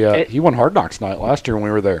won he won Hard Knocks night last year when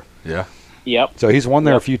we were there. yeah. Yep. So he's won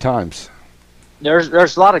there Yep. a few times. There's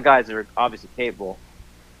a lot of guys that are obviously capable,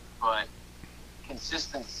 but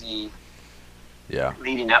consistency Yeah.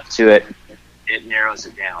 leading up to it narrows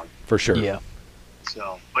it down. For sure. Yeah.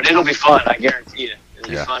 So, but it'll be fun. I guarantee you.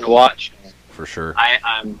 It'll Yeah. be fun to watch. For sure.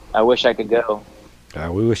 I wish I could go.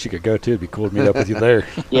 We wish you could go too. It'd be cool to meet up with you there.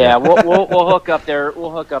 Yeah, we'll hook up there.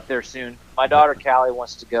 We'll hook up there soon. My daughter Callie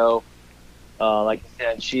wants to go. Like I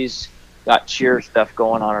said, she's got cheer stuff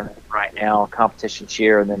going on right now, competition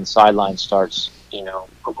cheer, and then the sideline starts.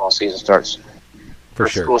 Football season starts. For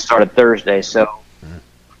sure. School started Thursday, so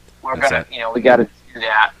we're That's gonna, it. we got to do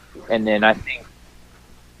that, and then I think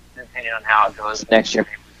depending on how it goes next year,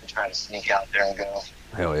 maybe we can try to sneak out there and go.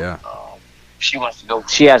 Hell yeah. She wants to go.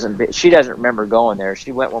 She hasn't been. She doesn't remember going there.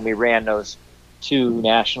 She went when we ran those 2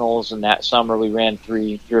 nationals, and that summer we ran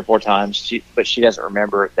 3 or 4 times. But she doesn't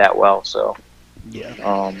remember it that well. So, Yeah.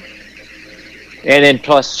 and then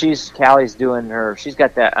plus Callie's doing her. She's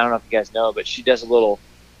got that. I don't know if you guys know, but she does a little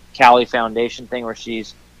Callie Foundation thing where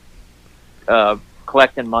she's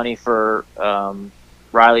collecting money for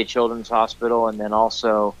Riley Children's Hospital, and then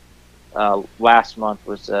also last month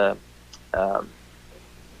was a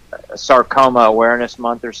sarcoma awareness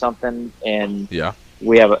month or something, and Yeah.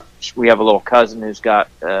 we have a little cousin who's got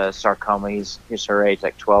sarcoma. He's her age,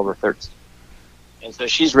 like 12 or 13, and so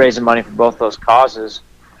she's raising money for both those causes,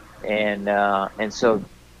 and so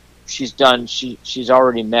she's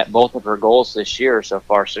already met both of her goals this year so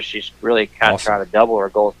far. So she's really kind of Awesome. trying to double her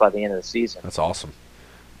goals by the end of the season. That's awesome.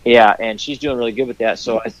 Yeah, and she's doing really good with that.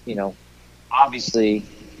 So obviously,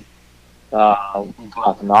 go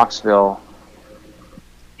out to Knoxville,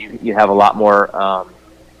 you have a lot more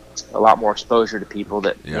exposure to people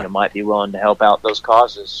that Yeah. might be willing to help out those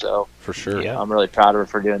causes. So For sure. Yeah. I'm really proud of her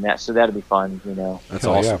for doing that. So that'll be fun. That's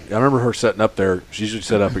Hell awesome. I remember her setting up there. She usually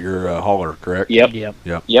set up at your hauler, correct? Yep.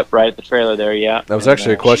 Yep. Yep. Right at the trailer there. Yeah. That was And,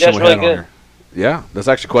 actually a she question does we really had on good. her. Yeah, that's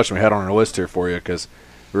actually a question we had on our list here for you because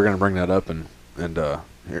we were going to bring that up and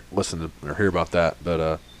listen to or hear about that.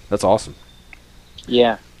 But that's awesome.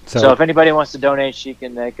 Yeah. So if anybody wants to donate,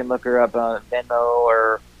 they can look her up on Venmo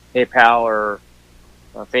or PayPal or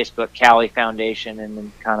Facebook, Callie Foundation, and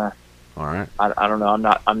then kind of. All right. I don't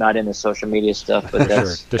know. I'm not into social media stuff, but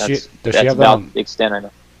that's Sure. Does she that's have that about on- the extent I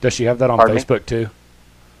know. Does she have that on Pardon me? Facebook too?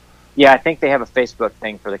 Yeah, I think they have a Facebook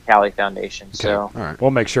thing for the Callie Foundation. So All right.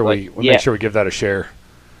 We'll make sure Like, we yeah. make sure we give that a share.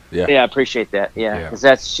 Yeah. yeah, I appreciate that. Yeah, Yeah.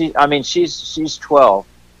 because she's 12,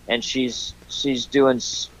 and she's doing.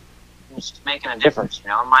 She's making a difference. It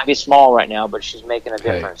might be small right now, but she's making a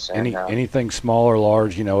Hey, difference. And, anything small or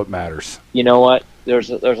large, it matters. you know what? There's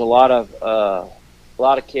a lot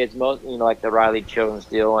of kids, like the Riley Children's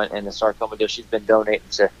deal and the sarcoma deal. She's been donating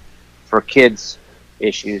for kids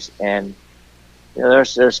issues, and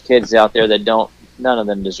there's kids out there that none of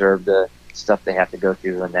them deserve the stuff they have to go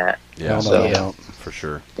through in that. Yeah. Hell no, so- they don't. For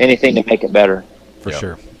sure. Anything to make it better. For Yep.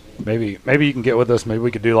 sure. Maybe you can get with us. Maybe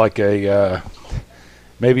we could do like a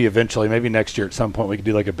maybe eventually, maybe next year at some point we could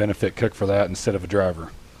do like a benefit cook for that instead of a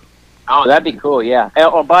driver. Oh, that'd be cool. Yeah.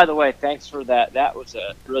 Oh, by the way, thanks for that. That was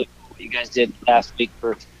a really cool what you guys did last week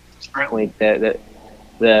for Sprint Week.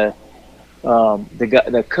 The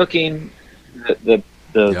cooking,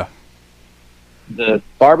 Yeah. the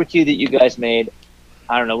barbecue that you guys made.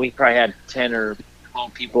 I don't know. We probably had 10 or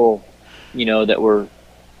 12 people, that were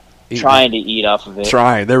trying to eat off of it.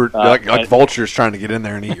 Trying. They were like and- vultures trying to get in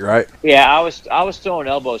there and eat, right? Yeah, I was throwing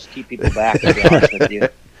elbows to keep people back, to be honest with you.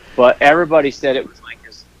 But everybody said it was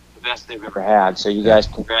the best they've ever had. So you guys,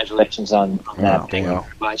 congratulations on that. Thank you wow.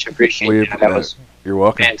 very much. I appreciate We- that. That was You're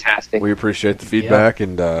welcome. fantastic. We appreciate the feedback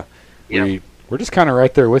and We're just kind of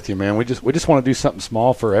right there with you, man. We just want to do something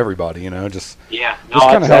small for everybody, just Yeah, Just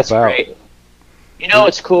kinda that's help out. great.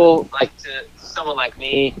 It's cool. Like to someone like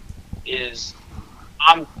me, is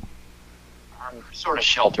I'm sort of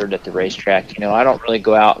sheltered at the racetrack. I don't really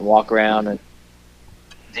go out and walk around and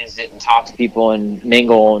visit and talk to people and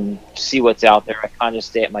mingle and see what's out there. I kind of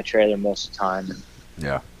stay at my trailer most of the time and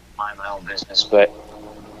Yeah. mind my own business. But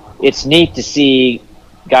it's neat to see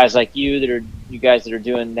guys like you guys that are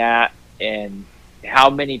doing that and how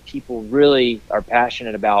many people really are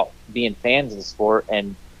passionate about being fans of the sport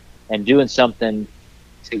and doing something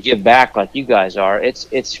to give back like you guys are. It's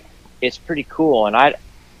pretty cool. And I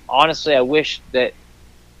wish that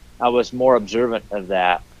I was more observant of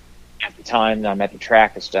that at the time that I'm at the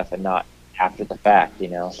track and stuff, and not after the fact, you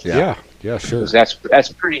know. Yeah, sure. 'Cause that's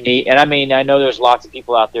pretty neat. And I mean, I know there's lots of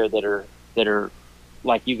people out there that are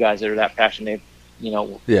like you guys that are that passionate, you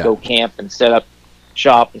know, go camp and set up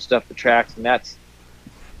shop and stuff for tracks, and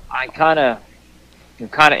I'm kind of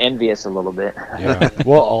envious a little bit. Yeah.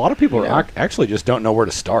 Well, a lot of people actually just don't know where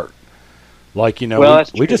to start. Like, you know, Well,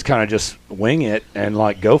 we just kind of just wing it and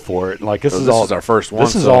like go for it. Like this is our first one.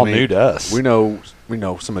 This is so, all I mean, new to us. We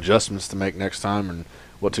know some adjustments to make next time and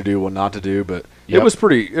what to do, what not to do. But Yep. it was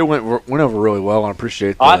pretty. It went over really well, and I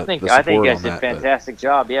appreciate. I think you support guys on did a that, fantastic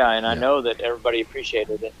job. Yeah, and I know that everybody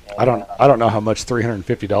appreciated it. And, I don't know how much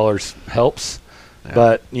 $350 helps,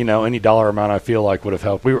 but you know, any dollar amount I feel like would have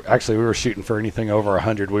helped. We were shooting for anything over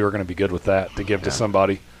 100. We were going to be good with that to give to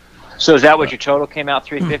somebody. So is that what your total came out,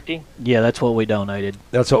 $350? Yeah, that's what we donated.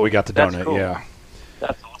 That's what we got to That's donate. cool. Yeah,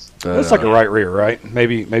 That's awesome. that's like a right rear, right?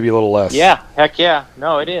 Maybe a little less. Yeah, heck yeah.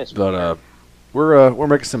 No, it is. But we're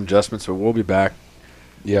making some adjustments, so we'll be back.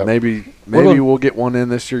 Yeah, Maybe gonna- we'll get one in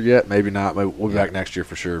this year yet. Maybe not. Maybe we'll be back next year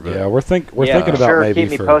for sure. But yeah. We're thinking about sure, maybe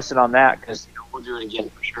keep me for posted on that, because we'll do it again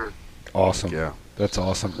for sure. awesome. Yeah. That's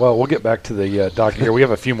awesome. Well, we'll get back to the docket here. We have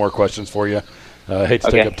a few more questions for you. I hate to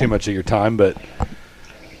take Okay. up too much of your time, but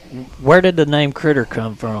Where did the name Critter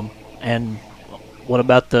come from? And what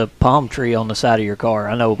about the palm tree on the side of your car?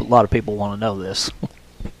 I know a lot of people want to know this.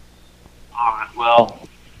 All right. Well,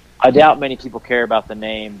 I doubt many people care about the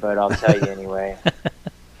name, but I'll tell you anyway.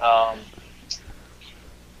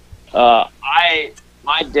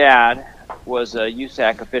 My dad was a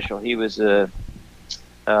USAC official. He was a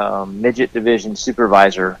midget division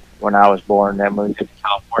supervisor when I was born. Then we moved to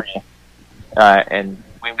California, and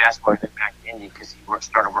we asked him to go back to Indy because he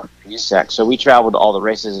started working for USAC. So we traveled to all the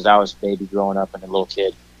races as I was a baby growing up and a little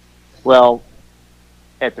kid. Well,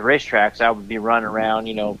 at the racetracks, I would be running around,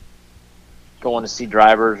 you know, going to see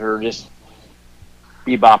drivers or just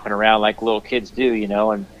bebopping around like little kids do, you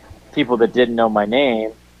know, and people that didn't know my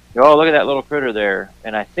name go, "Oh, look at that little critter there."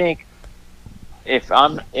 And I think if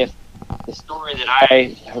the story that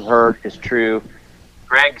I have heard is true,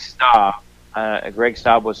 Greg Staub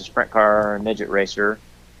was a sprint car and midget racer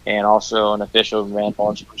and also an official who ran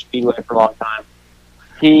Lawrenceburg Speedway for a long time.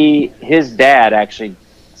 His dad actually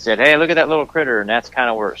said, "Hey, look at that little critter," and that's kind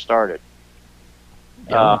of where it started.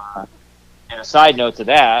 And a side note to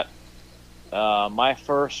that, my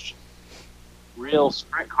first real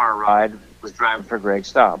sprint car ride was driving for Greg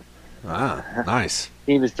Staub. Ah, nice.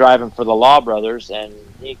 He was driving for the Law Brothers, and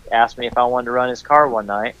he asked me if I wanted to run his car one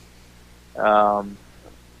night. John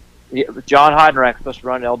Heidenreich was supposed to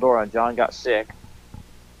run Eldora, and John got sick.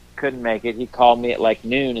 Couldn't make it. He called me at like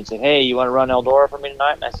noon and said, "Hey, you want to run Eldora for me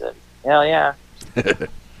tonight?" And I said, "Hell yeah."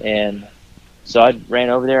 And so I ran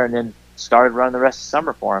over there and then started running the rest of the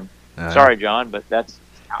summer for him. Sorry, John, but that's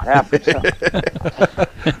how it happened. So.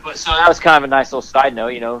 But so that was kind of a nice little side note.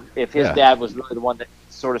 You know, if his dad was really the one that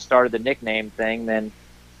sort of started the nickname thing, then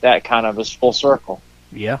that kind of was full circle.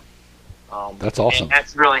 Yeah. that's awesome. And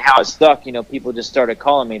that's really how it stuck. You know, people just started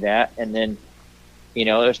calling me that, and then, you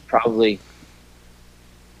know, there's probably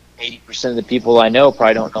 80% of the people I know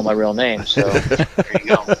probably don't know my real name. So there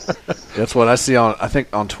you go. That's what I see I think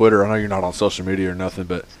on Twitter. I know you're not on social media or nothing,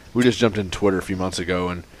 but we just jumped in Twitter a few months ago,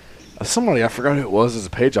 and somebody, I forgot who it was, is a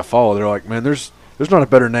page I follow. They're like, "Man, there's not a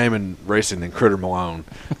better name in racing than Critter Malone."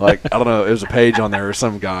 Like, I don't know, it was a page on there or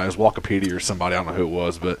some guy, it was Walkipedia or somebody, I don't know who it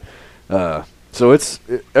was, but so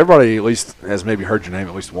everybody at least has maybe heard your name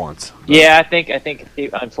at least once. But, Yeah, I think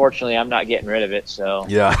unfortunately I'm not getting rid of it. So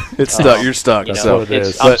yeah, it's stuck. You're stuck. you know, So what it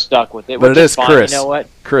is. I'm stuck with it. but which it is fine. Chris. You know what?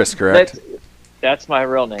 Chris, correct? That's my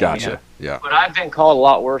real name. Gotcha. Yeah. But I've been called a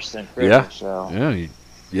lot worse than Critter. Yeah. So.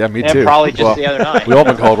 Yeah, me And too. probably just Well, the other night. we all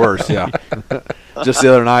been called worse. Yeah. Just the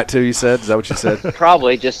other night too. You said? Is that what you said?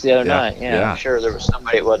 Probably just the other Yeah, night. Yeah, yeah. I'm sure there was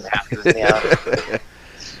somebody that wasn't happy with me.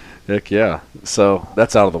 Heck yeah. So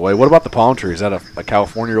that's out of the way. What about the palm tree? Is that a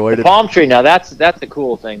California The related? palm tree. Now that's the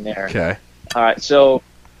cool thing there. Okay. All right. So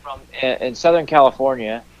in Southern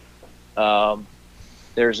California,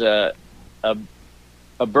 there's a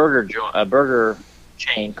burger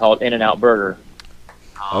chain called In-N-Out Burger.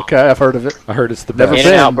 Okay, I've heard of it. I heard it's the Never best.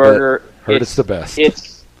 been. In-N-Out but Burger. Heard it's the best.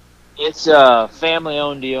 It's a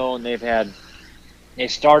family-owned deal, and they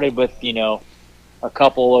started with, you know, a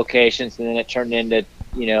couple locations, and then it turned into,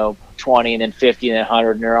 you know, 20 and then 50 and then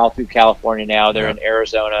 100, and they're all through California now. They're in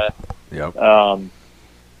Arizona. Yep.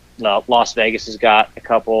 Las Vegas has got a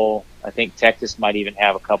couple. I think Texas might even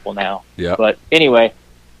have a couple now. Yeah. But anyway,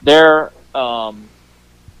 their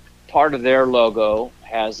part of their logo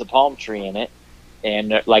has a palm tree in it,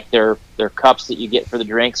 and like their cups that you get for the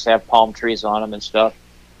drinks have palm trees on them and stuff.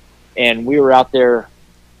 And we were out there.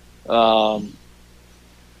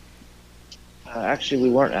 Actually, we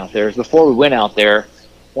weren't out there. Before we went out there,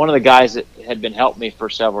 one of the guys that had been helping me for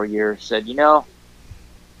several years said,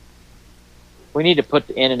 we need to put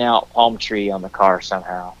the In-N-Out palm tree on the car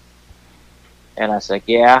somehow. And I was like,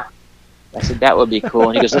 yeah. I said, that would be cool.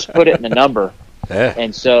 And he goes, let's put it in a number. Yeah.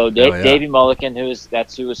 And so yeah. Davey Mulligan, who was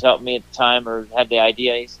helping me at the time or had the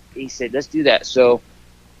idea, he said, let's do that. So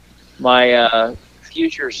my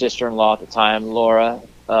future sister-in-law at the time, Laura,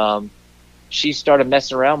 she started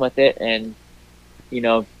messing around with it and,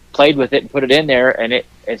 played with it and put it in there. And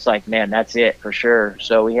it's like, man, that's it for sure.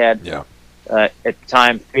 So we had, at the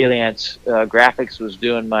time, Freelance Graphics was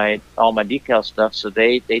doing all my decal stuff. So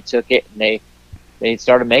they took it and they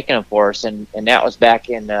started making them for us. And that was back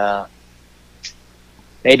in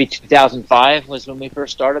maybe 2005 was when we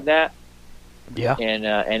first started that. Yeah.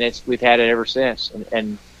 And we've had it ever since.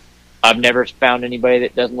 And I've never found anybody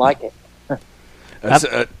that doesn't like it.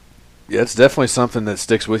 It's definitely something that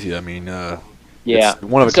sticks with you. I mean, yeah, it's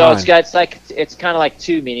one of a so kind. It's kind of like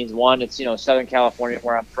two meanings. One, it's Southern California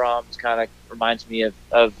where I'm from. It's kind of reminds me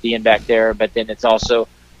of being back there. But then it's also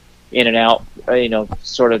In-N-Out.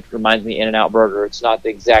 Sort of reminds me of In-N-Out Burger. It's not the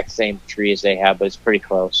exact same tree as they have, but it's pretty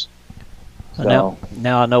close. So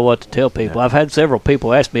now I know what to tell people. Yeah. I've had several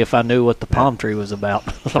people ask me if I knew what the palm tree was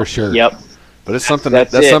about. For sure. Yep. But it's something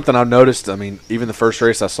That's something I've noticed. I mean, even the first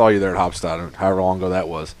race I saw you there at Hopstad, however long ago that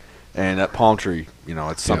was, and that palm tree,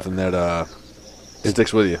 it's something that it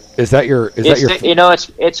sticks with you. Is that your?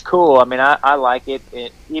 It's cool. I mean, I like it.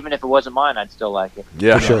 Even if it wasn't mine, I'd still like it.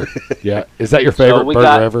 Yeah, For sure. Yeah. Is that your favorite burger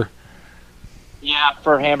ever? Yeah,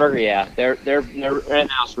 for hamburger, yeah. They're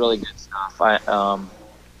in-house really good stuff.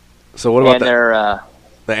 So what about that?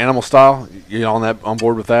 The animal style? You on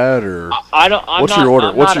board with that, or What's your order?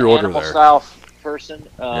 I'm What's not your an order animal there? style person.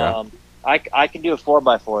 Yeah. I can do a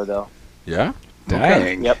 4x4 though. Yeah.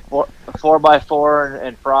 Dang. Yep, 4x4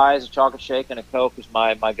 and fries, a chocolate shake, and a Coke is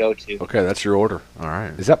my go-to. Okay, that's your order. All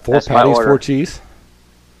right. Is that 4 That's my patties, order. 4 cheese?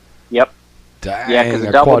 Yep. Dang. Yeah, because a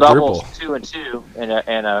a double quadruple. is 2 and 2, and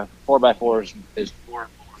a 4x4 is 4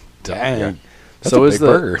 and 4. Dang. Yeah. That's so a is big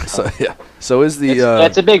burger. So is the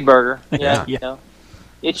That's a big burger. Yeah. Yeah.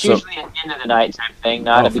 It's So- usually an end of the night type thing,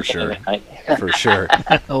 not Oh, a for beginning sure. of the night. for sure.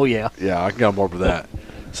 Oh, yeah. Yeah, I can get on board with that.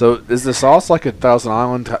 So is the sauce like a Thousand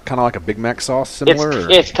Island, kind of like a Big Mac sauce, similar? or?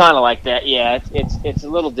 It's kind of like that, yeah. It's a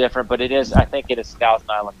little different, but it is. I think it is Thousand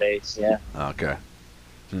Island base, yeah. Okay.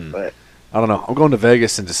 But I don't know. I'm going to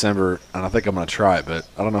Vegas in December, and I think I'm going to try it, but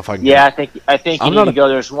I don't know if I can. yeah, I think you I'm need not to a- go.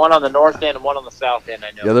 There's one on the north end and one on the south end.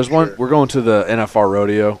 I know. Yeah, there's for one. sure. We're going to the NFR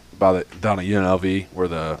rodeo down at UNLV where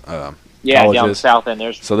the college down the is. south end.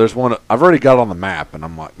 There's So there's one. I've already got it on the map, and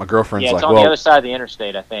I'm like, my girlfriend's it's like, on well, the other side of the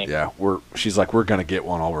interstate, I think. yeah, she's like, we're going to get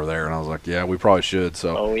one over there, and I was like, yeah, we probably should.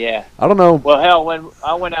 So Oh yeah. I don't know. Well, hell, when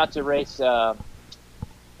I went out to race, the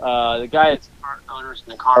guy that's owners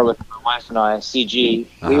in the car with my wife and I, CG, we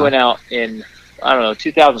Uh-huh. went out in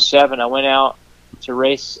 2007. I went out to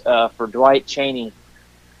race for Dwight Cheney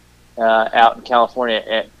out in California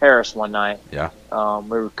at Paris one night. Yeah. We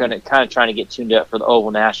were kind of trying to get tuned up for the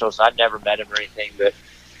Oval Nationals. I'd never met him or anything, but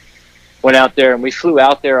went out there, and we flew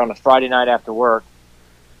out there on a Friday night after work.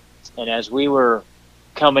 And as we were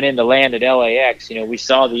coming in to land at LAX, we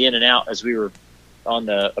saw the In-N-Out as we were on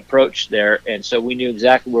the approach there, and so we knew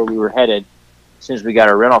exactly where we were headed as soon as we got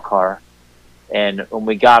our rental car. And when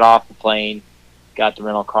we got off the plane, got the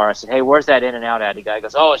rental car, I said, "Hey, where's that In-N-Out at?" The guy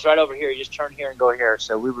goes, "Oh, it's right over here. You just turn here and go here."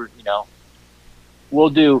 So we were, we'll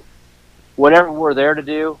do whatever we're there to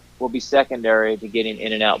do. Will be secondary to getting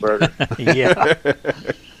In-N-Out burger. Yeah.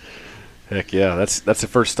 Heck yeah, that's the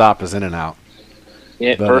first stop is In-N-Out.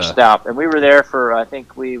 Yeah, But, first stop, and we were there for I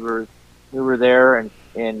think we were there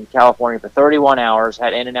in California for 31 hours.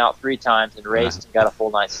 Had In-N-Out 3 times and raced and got a full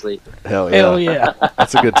night's sleep. Hell yeah. Hell yeah.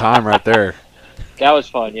 That's a good time right there. That was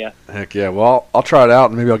fun, yeah. Heck yeah. Well, I'll try it out,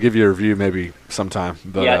 and maybe I'll give you a review maybe sometime.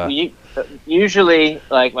 But Yeah, usually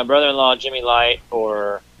like my brother-in-law Jimmy Light,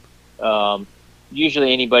 or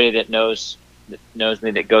usually anybody that knows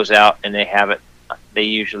me that goes out and they have it, they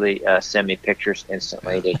usually send me pictures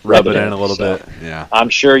instantly to rub it in a little So bit. Yeah. I'm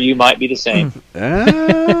sure you might be the same.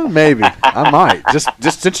 Maybe I might.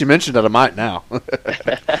 Just since you mentioned it, I might now.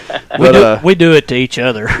 But, We do it to each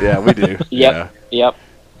other. yeah, we do. Yeah. Yep.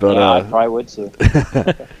 But Yeah, I probably would too.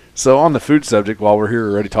 so on the food subject, while we're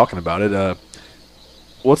here already talking about it,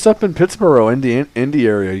 What's up in Pittsburgh, Indy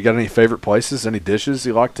area? You got any favorite places? Any dishes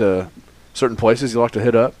you like to? Certain places you like to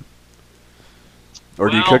hit up? Or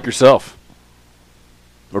do you cook yourself?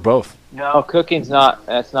 Or both? No, cooking's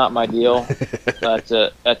that's not my deal. That's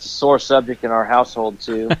a sore subject in our household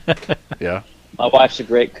too. Yeah. My wife's a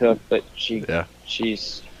great cook, but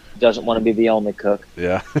she's doesn't want to be the only cook.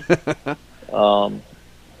 Yeah.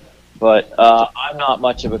 But I'm not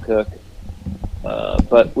much of a cook.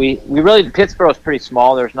 But we really, Pittsburgh's pretty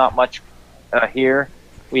small. There's not much here.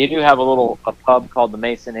 We do have a pub called the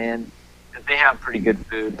Mason Inn. They have pretty good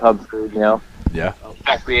food, pub food, Yeah. In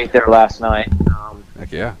fact, we ate there last night.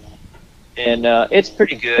 Heck yeah. And it's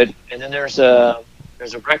pretty good. And then there's a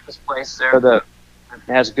breakfast place there that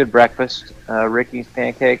has a good breakfast, Ricky's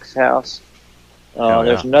Pancakes House.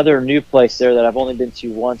 There's another new place there that I've only been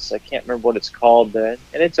to once. I can't remember what it's called, and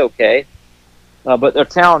it's okay. But their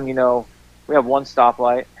town, we have one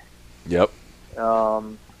stoplight. Yep.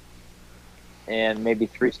 And maybe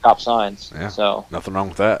 3 stop signs. Yeah. So nothing wrong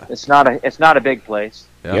with that. it's not a big place.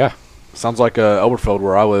 Yeah. Sounds like Elberfeld,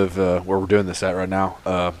 where I live, where we're doing this at right now.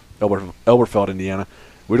 Elberfeld, Indiana.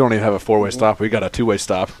 We don't even have a 4-way stop. We got a 2-way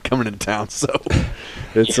stop coming into town, so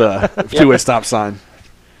it's a 2-way stop sign.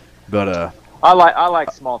 But I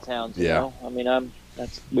like small towns. Yeah. I mean,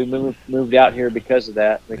 we moved out here because of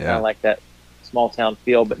that. We kind of like that small town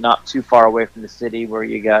feel, but not too far away from the city where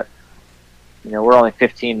you got. We're only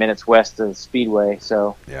 15 minutes west of the Speedway,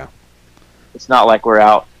 so it's not like we're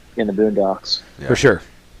out in the boondocks. Yeah. For sure.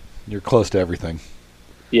 You're close to everything.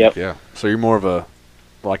 Yep. Yeah. So you're more of a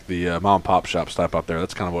like the mom and pop shop type out there.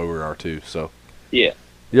 That's kind of where we are too. So. Yeah.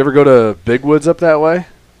 You ever go to Big Woods up that way?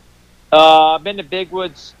 I've been to Big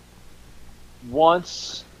Woods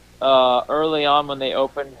once early on when they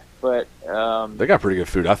opened, but they got pretty good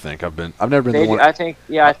food. I think I've never been to one. I think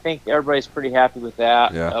everybody's pretty happy with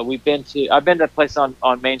that. Yeah. I've been to a place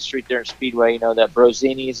on Main Street there in Speedway. That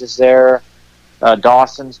Brozini's is there.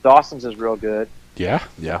 Dawson's is real good. Yeah.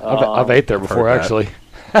 Yeah. I've ate there before, heard that. actually.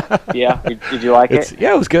 Yeah. Did you like it?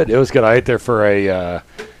 Yeah, it was good. It was good. I ate there for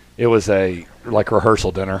it was a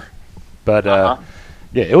rehearsal dinner, but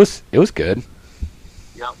yeah, it was good.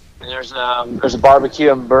 Yep. And there's a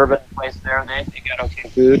barbecue and bourbon place there. They got okay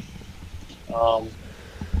food.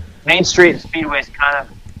 Main Street and Speedway's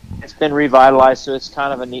it's been revitalized, so it's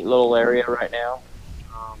kind of a neat little area right now.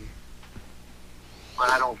 But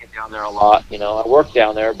I don't get down there a lot. I work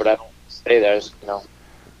down there, but I don't stay there.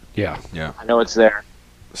 Yeah. Yeah. I know it's there.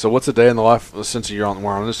 So what's the day in the life? Since we're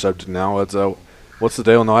on this subject now, what's the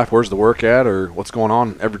day in the life? Where's the work at, or what's going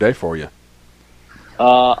on every day for you?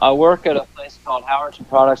 I work at a place called Howardson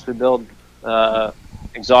Products. We build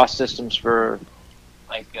exhaust systems for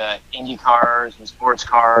Indy cars and sports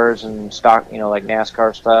cars and stock, like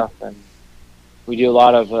NASCAR stuff. And we do a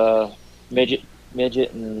lot of midget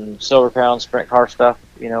and Silver Crown sprint car stuff.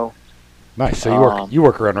 Nice. So you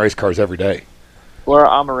work around race cars every day. Where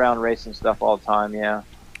I'm around racing stuff all the time, yeah.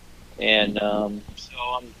 And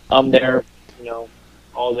so I'm there,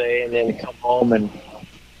 all day, and then come home and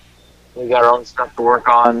we got our own stuff to work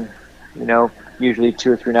on, usually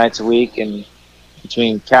 2 or 3 nights a week. And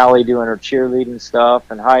between Callie doing her cheerleading stuff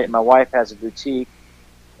and my wife has a boutique,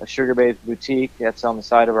 a Sugar Babes boutique that's on the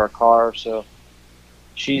side of our car. So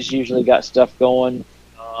she's usually got stuff going,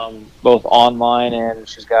 both online and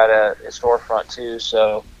she's got a storefront too.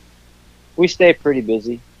 So we stay pretty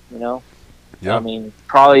busy, Yeah. I mean,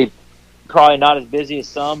 probably not as busy as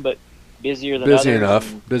some, but busier than others.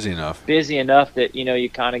 Busy enough. Busy enough that you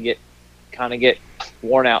kind of get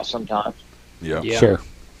worn out sometimes. Yeah. Sure.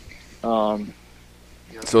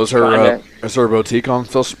 So is her boutique on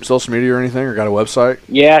social media or anything, or got a website?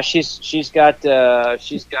 Yeah, she's got the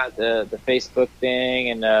Facebook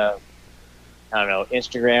thing and I don't know,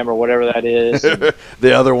 Instagram or whatever that is. And,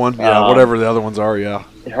 the other one, whatever the other ones are, yeah.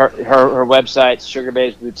 Her website's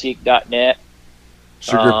sugarbabesboutique.net.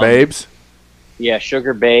 Sugar Babes? Yeah,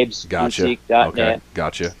 sugarbabesboutique.net. Okay,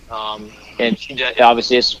 gotcha. And she does,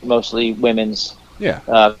 obviously it's mostly women's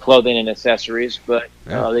clothing and accessories, but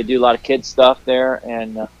they do a lot of kids stuff there,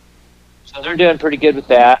 and so they're doing pretty good with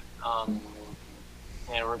that. And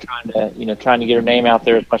we're trying to get her name out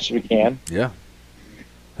there as much as we can. Yeah.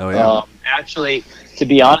 Hell yeah. Actually, to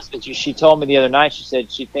be honest with you, she told me the other night, she said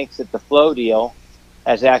she thinks that the Flow deal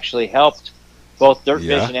has actually helped both Dirt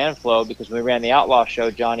Vision and Flow, because when we ran the Outlaw show,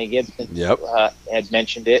 Johnny Gibson had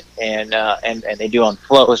mentioned it, and they do on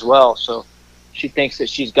Flow as well. So she thinks that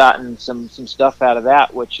she's gotten some stuff out of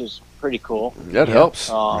that, which is pretty cool. That helps.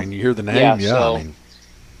 I mean, you hear the name, so I mean,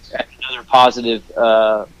 that's another positive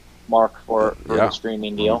mark for the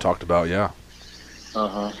streaming deal. Talked about,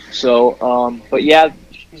 So, but yeah,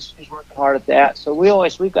 he's working hard at that. So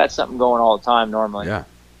we've got something going all the time normally. Yeah,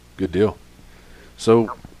 good deal.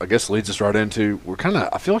 So I guess leads us right into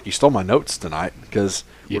I feel like you stole my notes tonight because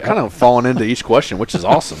we're kind of falling into each question, which is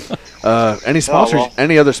awesome. Any sponsors? well.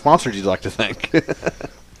 Any other sponsors you'd like to thank?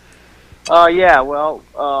 Yeah. Well,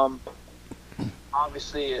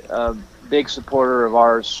 obviously a big supporter of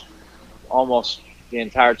ours almost the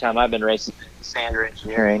entire time I've been racing. Sander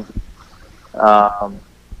Engineering.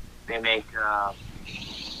 They make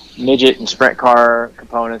midget and sprint car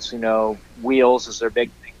components. Wheels is their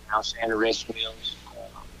big thing now. Sander race wheels,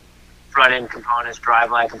 front end components,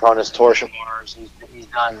 driveline components, torsion bars. He's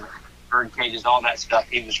done bird cages, all that stuff.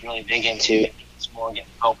 He was really big into. It's more getting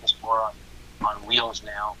focused more on wheels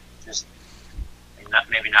now. Just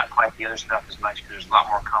maybe not quite the other stuff as much because there's a lot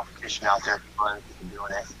more competition out there for other people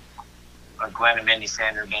doing it. But Glenn and Mindy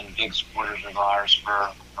Sander have been big supporters of ours for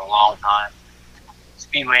a long time.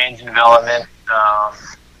 Speedway Engine Development,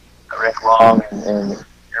 Rick Long and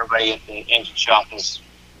everybody at the engine shop has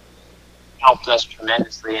helped us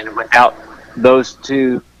tremendously. And without those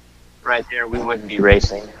two right there, we wouldn't be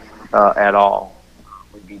racing at all.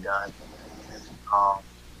 We'd be done.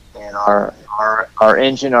 And our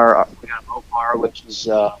engine, we got a Mopar, which is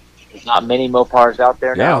there's not many Mopars out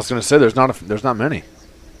there now. Yeah, I was going to say there's not many.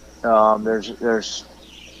 There's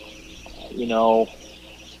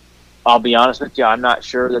I'll be honest with you, I'm not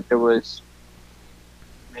sure that there was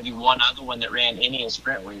maybe one other one that ran any in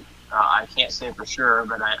Sprint Week. I can't say for sure,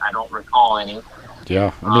 but I don't recall any.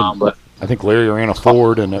 Yeah, But I think Larry ran a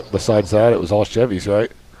Ford, and besides that, it was all Chevys,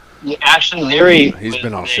 right? yeah, actually, Larry, He's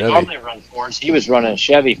been on they Chevy. normally run Fords. He was running a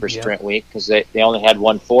Chevy for Sprint Week because they only had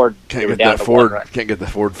one Ford. They Can't were get down that to Ford. one, right? Can't get the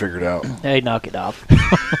Ford figured out. Hey, knock it off.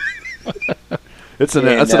 That's an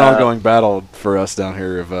ongoing battle for us down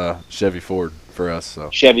here of Chevy Ford for us. So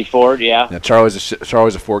Chevy Ford, yeah. yeah, Charlie's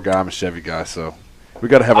a Ford guy. I'm a Chevy guy. So we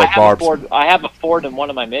got to have our barbs. I have a Ford in one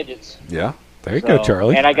of my midgets. Yeah, There you go,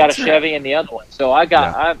 Charlie. And I got a Chevy in the other one. So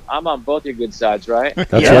I'm on both your good sides, right?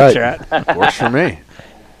 That's Yeah, right. That's right. works for me.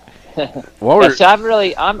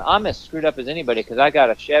 I'm as screwed up as anybody because I got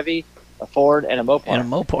a Chevy, a Ford, and a Mopar. And a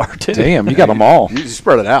Mopar, too. Damn, you got them all. You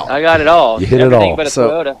spread it out. I got it all. You hit it Everything all. but a So-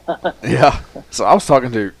 Toyota. Yeah. So I'll try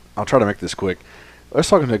to make this quick. I was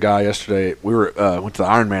talking to a guy yesterday. We went to the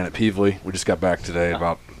Ironman at Peevely. We just got back today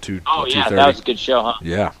about 2:30. Oh, yeah, that was a good show, huh?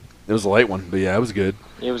 Yeah. It was a late one, but yeah, it was good.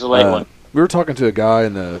 It was a late one. We were talking to a guy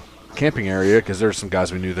in the camping area because there's some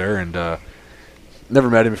guys we knew there, and never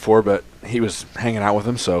met him before, but he was hanging out with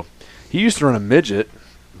him. So he used to run a midget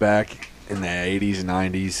back in the 80s and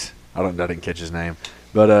 90s. I didn't catch his name,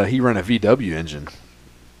 but he ran a VW engine.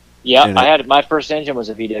 Yeah, and my first engine was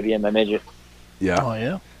a VW in my midget. Yeah, Oh,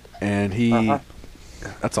 yeah. and he Uh-huh.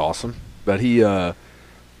 that's awesome. But he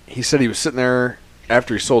said he was sitting there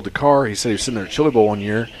after he sold the car. He said he was sitting there at Chili Bowl one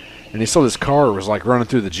year, and he saw this car was like running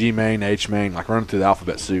through the G main, H main, like running through the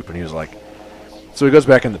alphabet soup. And he was like, so he goes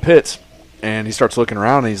back in the pits and he starts looking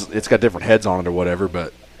around. And it's got different heads on it or whatever.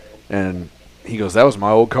 And he goes, that was my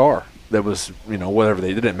old car. That was whatever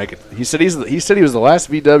they didn't make it. He said he was the last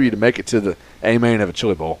VW to make it to the A main of a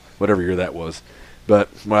Chili Bowl, whatever year that was. But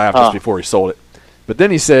just before he sold it. But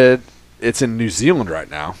then he said it's in New Zealand right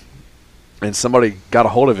now, and somebody got a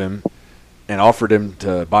hold of him and offered him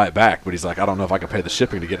to buy it back. But he's like, I don't know if I can pay the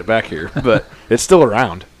shipping to get it back here. But it's still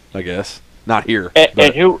around, I guess. Not here. And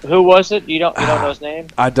but who was it? You don't know his name?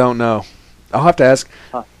 I don't know. I'll have to ask.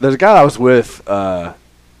 Huh. There's a guy I was with.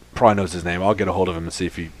 Probably knows his name. I'll get a hold of him and see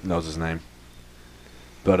if he knows his name.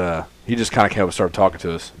 But he just kind of came up and started talking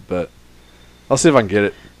to us. But I'll see if I can get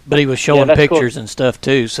it. But he was showing that's pictures and stuff,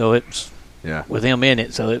 too, so it's Yeah. with him in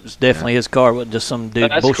it. So it was definitely his car, wasn't just some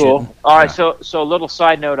dude That's bullshitting. cool. All right, Yeah. so a little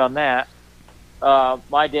side note on that.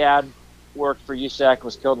 My dad worked for USAC,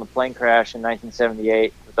 was killed in a plane crash in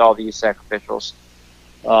 1978 with all the USAC officials.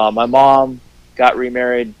 My mom got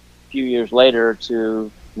remarried a few years later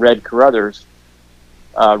to Red Carruthers.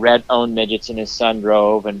 Red owned midgets and his son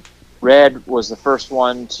drove, and Red was the first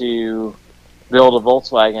one to build a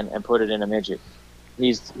Volkswagen and put it in a midget.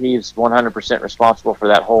 He's 100% responsible for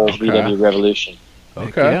that whole VW revolution.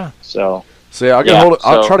 Okay. Yeah. So So yeah, Yeah,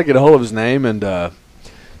 I'll so- try to get a hold of his name, and it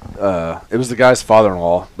was the guy's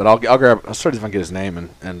father-in-law. But I'll see if I can get his name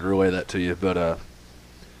and relay that to you. But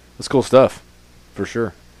that's cool stuff, for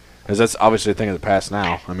sure. Because that's obviously a thing of the past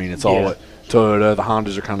now. I mean, it's all Yeah. what Toyota, the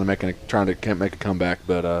Hondas are kind of trying to make a comeback.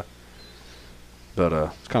 But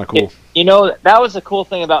it's kind of cool. That was the cool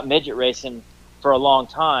thing about midget racing for a long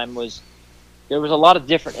time was there was a lot of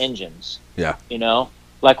different engines. Yeah.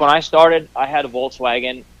 Like when I started, I had a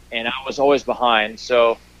Volkswagen, and I was always behind.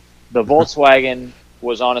 So the Volkswagen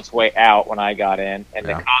was on its way out when I got in, and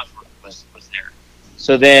Yeah. the Cosworth was there.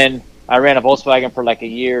 So then I ran a Volkswagen for like a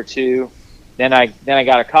year or two. Then I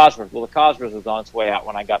got a Cosworth. Well, the Cosworth was on its way out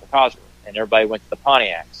when I got the Cosworth, and everybody went to the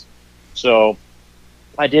Pontiacs. So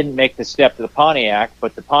I didn't make the step to the Pontiac,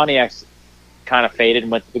 but the Pontiacs kind of faded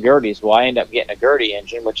and went to the Gerties. Well, I ended up getting a Gertie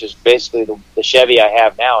engine, which is basically the Chevy I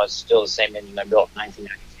have now is still the same engine I built in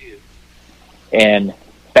 1992. And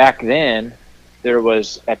back then,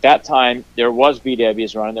 at that time, there was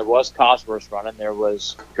VWs running, there was Cosworths running, there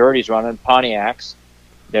was Gerties running, Pontiacs,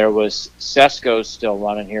 there was Sescos still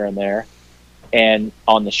running here and there. And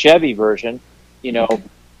on the Chevy version,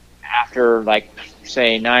 after like,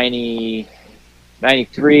 say, 90,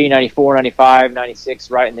 93, 94, 95,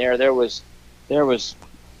 96, right in there, there was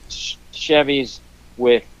Chevys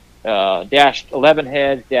with dash 11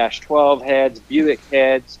 heads, dash 12 heads, Buick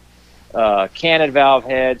heads, cannon valve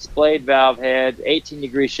heads, blade valve heads,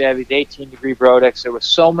 18-degree Chevys, 18-degree Brodecks. There were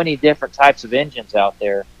so many different types of engines out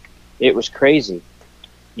there. It was crazy,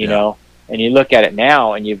 you know. And you look at it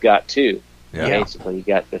now, and you've got two. Yeah. Basically, you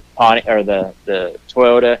got the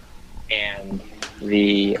Toyota and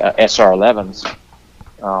the SR11s.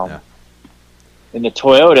 And the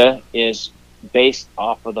Toyota is based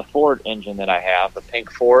off of the Ford engine that I have, the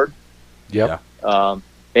pink Ford. Yep.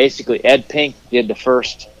 Basically, Ed Pink did the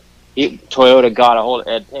first. Toyota got a hold of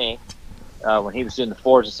Ed Pink when he was doing the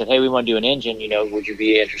Fords and said, "Hey, we want to do an engine. Would you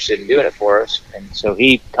be interested in doing it for us?" And so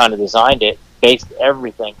he kind of designed it, based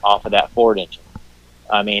everything off of that Ford engine.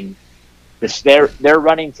 I mean, they're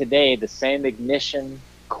running today the same ignition,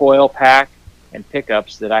 coil pack, and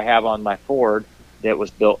pickups that I have on my Ford that was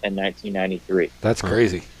built in 1993. That's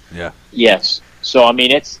crazy. Yeah. Yes. So I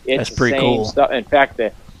mean, it's That's the pretty same cool. stuff. In fact,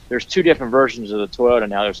 there's two different versions of the Toyota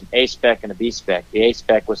now. There's an A spec and a B spec. The A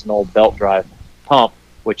spec was an old belt drive pump,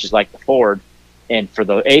 which is like the Ford. And for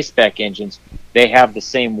the A spec engines, they have the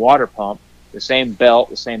same water pump, the same belt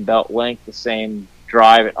length, the same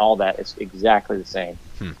drive, and all that. It's exactly the same.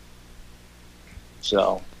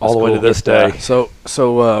 So All the way to this day. So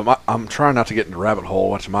I'm trying not to get in the rabbit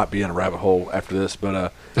hole, which I might be in a rabbit hole after this.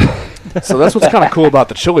 But so that's what's kind of cool about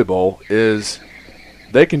the Chili Bowl is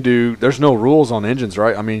they can do. There's no rules on engines,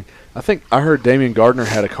 right? I mean, I think I heard Damian Gardner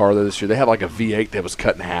had a car there this year. They had like a V8 that was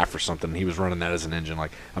cut in half or something. He was running that as an engine.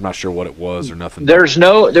 Like I'm not sure what it was or nothing. there's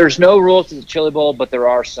no rules to the Chili Bowl, but there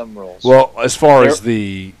are some rules. Well, as far as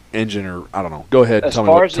the engine, or I don't know. Go ahead. As Tell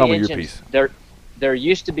far me, as tell the me your engines, piece. there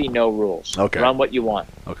used to be no rules. Okay. Run what you want.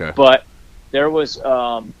 Okay. But there was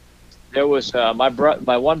my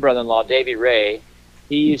one brother-in-law, Davey Ray.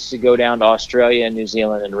 He used to go down to Australia and New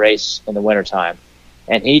Zealand and race in the wintertime.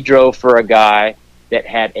 And he drove for a guy that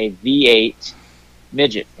had a V8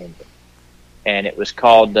 midget engine. And it was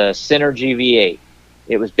called the Synergy V8.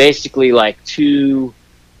 It was basically like two,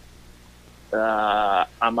 I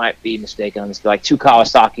might be mistaken on this, but like two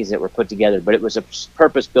Kawasaki's that were put together. But it was a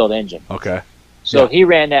purpose-built engine. Okay. So he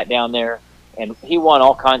ran that down there, and he won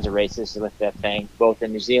all kinds of races with that thing, both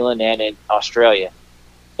in New Zealand and in Australia.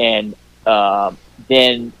 And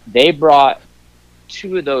then they brought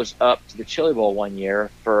two of those up to the Chili Bowl one year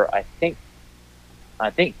for I think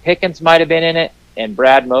Pickens might have been in it, and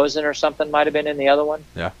Brad Mosen or something might have been in the other one.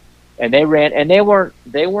 Yeah. And they ran, and they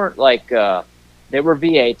weren't like they were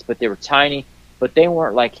V8s, but they were tiny, but they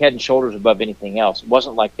weren't like head and shoulders above anything else. It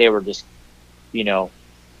wasn't like they were just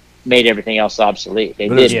made everything else obsolete. They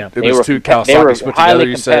But did. it They was were two they were Kawasaki's put highly together,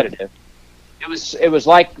 you said? competitive. It was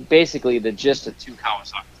like basically the gist of two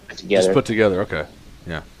Kawasaki's put together. Just put together. Okay.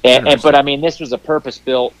 Yeah. But I mean, this was a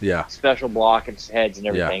purpose-built Yeah. special block and heads and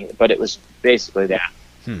Yeah. everything. But it was basically that.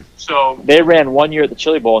 Hmm. So they ran 1 year at the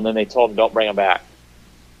Chili Bowl, and then they told them don't bring them back.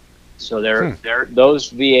 So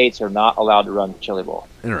those V8s are not allowed to run the Chili Bowl.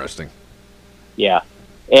 Interesting. Yeah,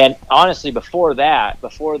 and honestly, before the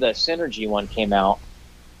Synergy one came out,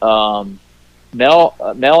 Mel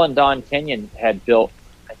and Don Kenyon had built,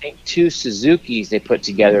 I think, two Suzukis they put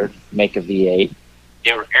together to make a V8.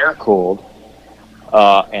 They were air cooled,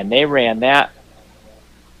 and they ran that.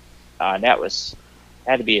 That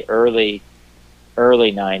had to be early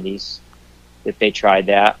 90s that they tried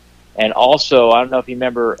that. And also, I don't know if you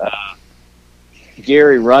remember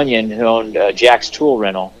Gary Runyon, who owned Jack's Tool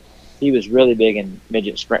Rental. He was really big in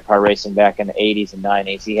midget sprint car racing back in the 80s and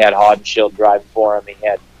 90s. He had Hod and Shield driving for him. He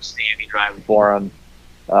had Sammy driving for him.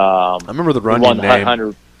 I remember the He Runyon won the name.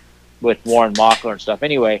 100 with Warren Mockler and stuff.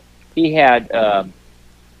 Anyway, he had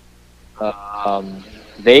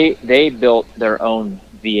they built their own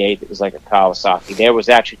V8 that was like a Kawasaki. There was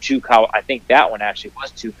actually I think that one actually was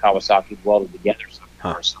two Kawasaki welded together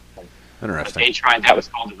somehow or something. But Interesting. they tried, that was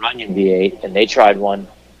called the Runyon V8, and they tried one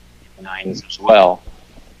in the 90s as well.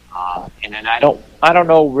 And then I don't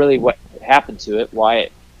know really what happened to it, why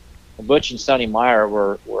it Butch and Sonny Meyer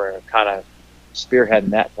were kind of spearheading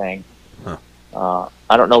that thing. Huh.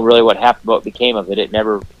 I don't know really what happened, what became of it. It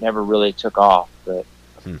never really took off. But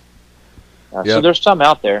Yep. so there's some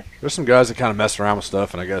out there. There's some guys that kind of mess around with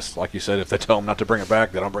stuff, and I guess, like you said, if they tell them not to bring it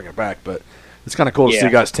back, they don't bring it back. But it's kind of cool to see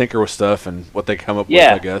guys tinker with stuff and what they come up with,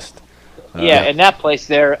 I guess. And that place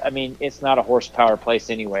there, I mean, it's not a horsepower place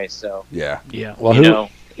anyway, so. Yeah. Well, You who know,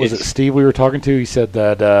 was it? it's- Steve we were talking to. He said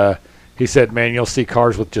that man, you'll see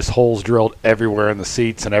cars with just holes drilled everywhere in the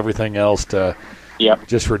seats and everything else to Yep.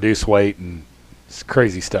 just reduce weight, and it's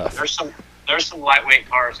crazy stuff. There's some lightweight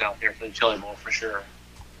cars out there for the Chili Bowl for sure.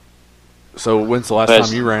 So when's the last But-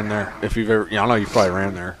 time you ran there? If you've ever, I know you probably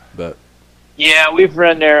ran there, but Yeah, we've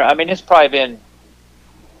run there. I mean, it's probably been,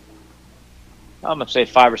 I'm going to say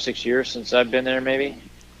 5 or 6 years since I've been there, maybe.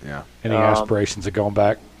 Any Um, aspirations of going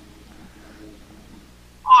back?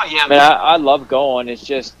 Oh, yeah, man, I love going. It's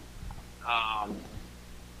just,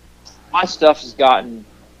 my stuff has gotten,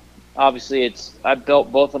 obviously, I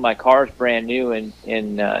built both of my cars brand new in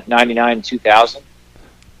 99 and 2000.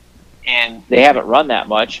 And they haven't run that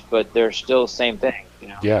much, but they're still the same thing, you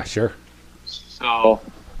know. Yeah, sure. So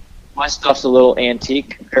my stuff's a little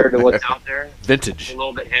antique compared to what's out there. It's vintage. a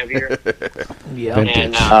little bit heavier. Yeah. Vintage.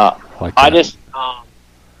 And Like I that. just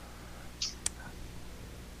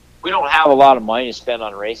we don't have a lot of money to spend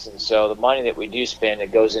on racing, so the money that we do spend,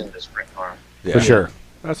 it goes into the sprint car. Yeah, For sure.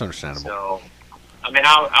 That's understandable. So, I mean,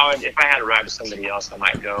 I would if I had to ride with somebody else, I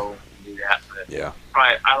might go and do that. But Yeah.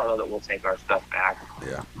 probably, I don't know that we'll take our stuff back.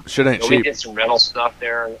 Shit ain't So we cheap. did some rental stuff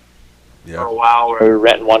there for Yeah. a while, where we were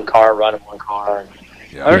renting one car, running one car.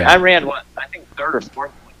 Yeah. I ran I think third or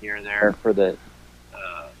fourth one year there for the.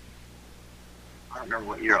 I don't remember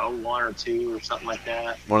what year, 01 or 2 or something like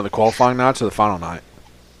that. One of the qualifying nights or the final night?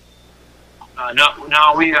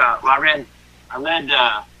 No, we I led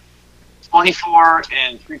 24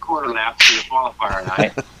 and 3/4 laps for the qualifier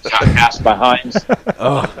night. Got passed by Hines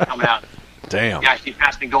Oh, coming out. damn. He actually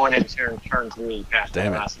passed me going into turn 3. He passed me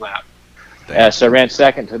Damn the it. last lap. Damn. So I ran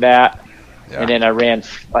second to that, Yeah. and then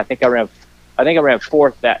I think I ran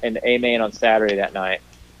fourth that in the A main on Saturday that night.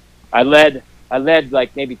 I led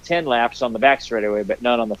like maybe 10 laps on the back straightaway, but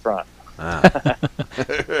none on the front. Ah.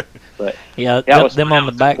 But Yeah, That was them when on I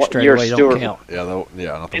the was back what straightaway year don't Stewart- count. Yeah,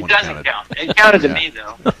 not the it one that doesn't counted. count. It counted to Yeah. me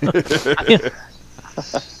though.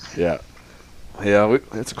 Yeah,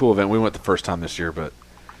 it's a cool event. We went the first time this year, but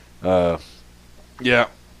yeah,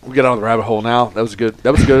 we get out of the rabbit hole now. That was good.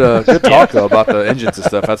 Good talk though about the engines and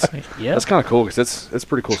stuff. Yeah. That's kind of cool because it's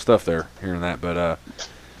pretty cool stuff there. Hearing that, but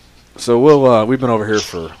so we've been on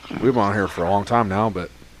here for a long time now, but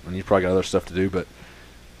and you've probably got other stuff to do. But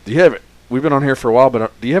we've been on here for a while,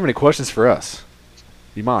 but do you have any questions for us?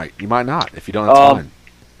 You might not if you don't have time.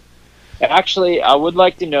 Actually, I would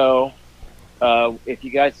like to know if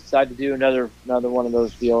you guys decide to do another one of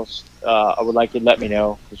those deals. I would like you to let me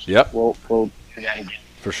know. Yep. We'll do that again.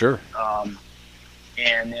 For sure.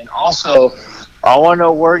 And then also, I want to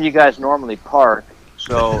know where you guys normally park.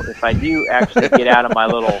 So if I do actually get out of my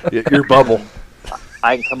little, Your bubble.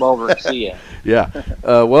 I can come over and see you. Yeah.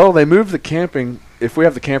 Well, they moved the camping. If we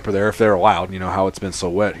have the camper there, if they're allowed, you know how it's been so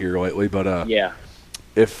wet here lately. But Yeah.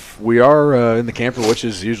 if we are in the camper, which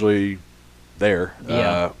is usually there,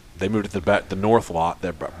 Yeah. they moved it to the north lot,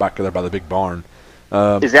 back there by the big barn.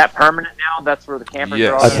 Is that permanent now? That's where the campers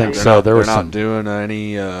Yes, are. I think they're so. Not, There they're was not some- doing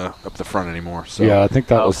any up the front anymore. So Yeah, I think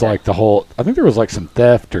that was Okay. like the whole. I think there was like some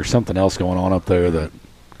theft or something else going on up there. That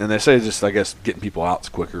and they say just I guess getting people out's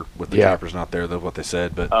quicker with the Yeah. campers not there. That's what they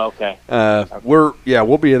said. But Oh, okay.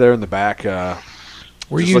 we'll be there in the back.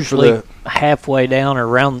 We're Just look for usually halfway down or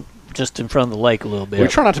around just in front of the lake a little bit. We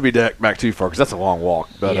try not to be back too far because that's a long walk.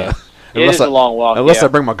 But Yeah. It is a long walk. unless yeah. I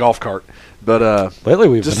bring my golf cart. But lately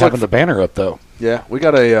we've Just been look having the banner up though. yeah, we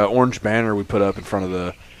got a orange banner we put up in front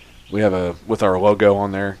of we have with our logo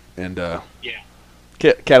on there and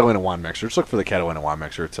Catalina Wine Mixer. Just look for the Catalina Wine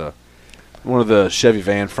Mixer. It's one of the Chevy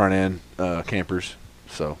van front end campers.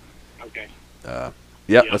 So Okay.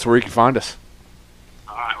 yeah, that's where you can find us.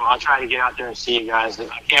 All right. Well, I'll try to get out there and see you guys. I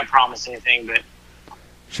can't promise anything, but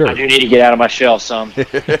Sure, I do need to get out of my shell some.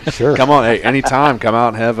 sure. Come on, hey, anytime, come out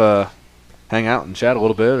and have hang out and chat a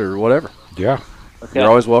little bit or whatever. Yeah. Okay. You're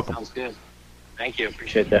always welcome. Sounds good. Thank you.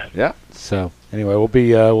 Appreciate that. Yeah, So anyway, we'll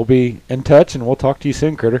be in touch and we'll talk to you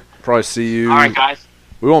soon, Critter. probably see you. All right, guys.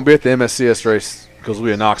 We won't be at the MSCS race because we'll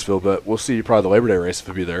be in Knoxville, but we'll see you probably the Labor Day race if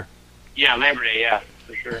we'll be there. Yeah, Labor Day. Yeah,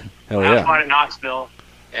 for sure. Hell Have yeah, fun at Knoxville,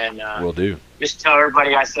 and we'll do. just tell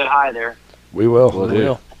everybody I said hi there. We will. We'll We do.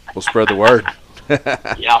 will. We'll spread the word.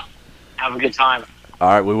 Yeah. Have a good time. All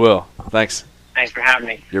right, we will. Thanks. Thanks for having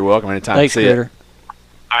me. You're welcome anytime. Thanks, See ya. Critter.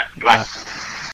 All right. Bye.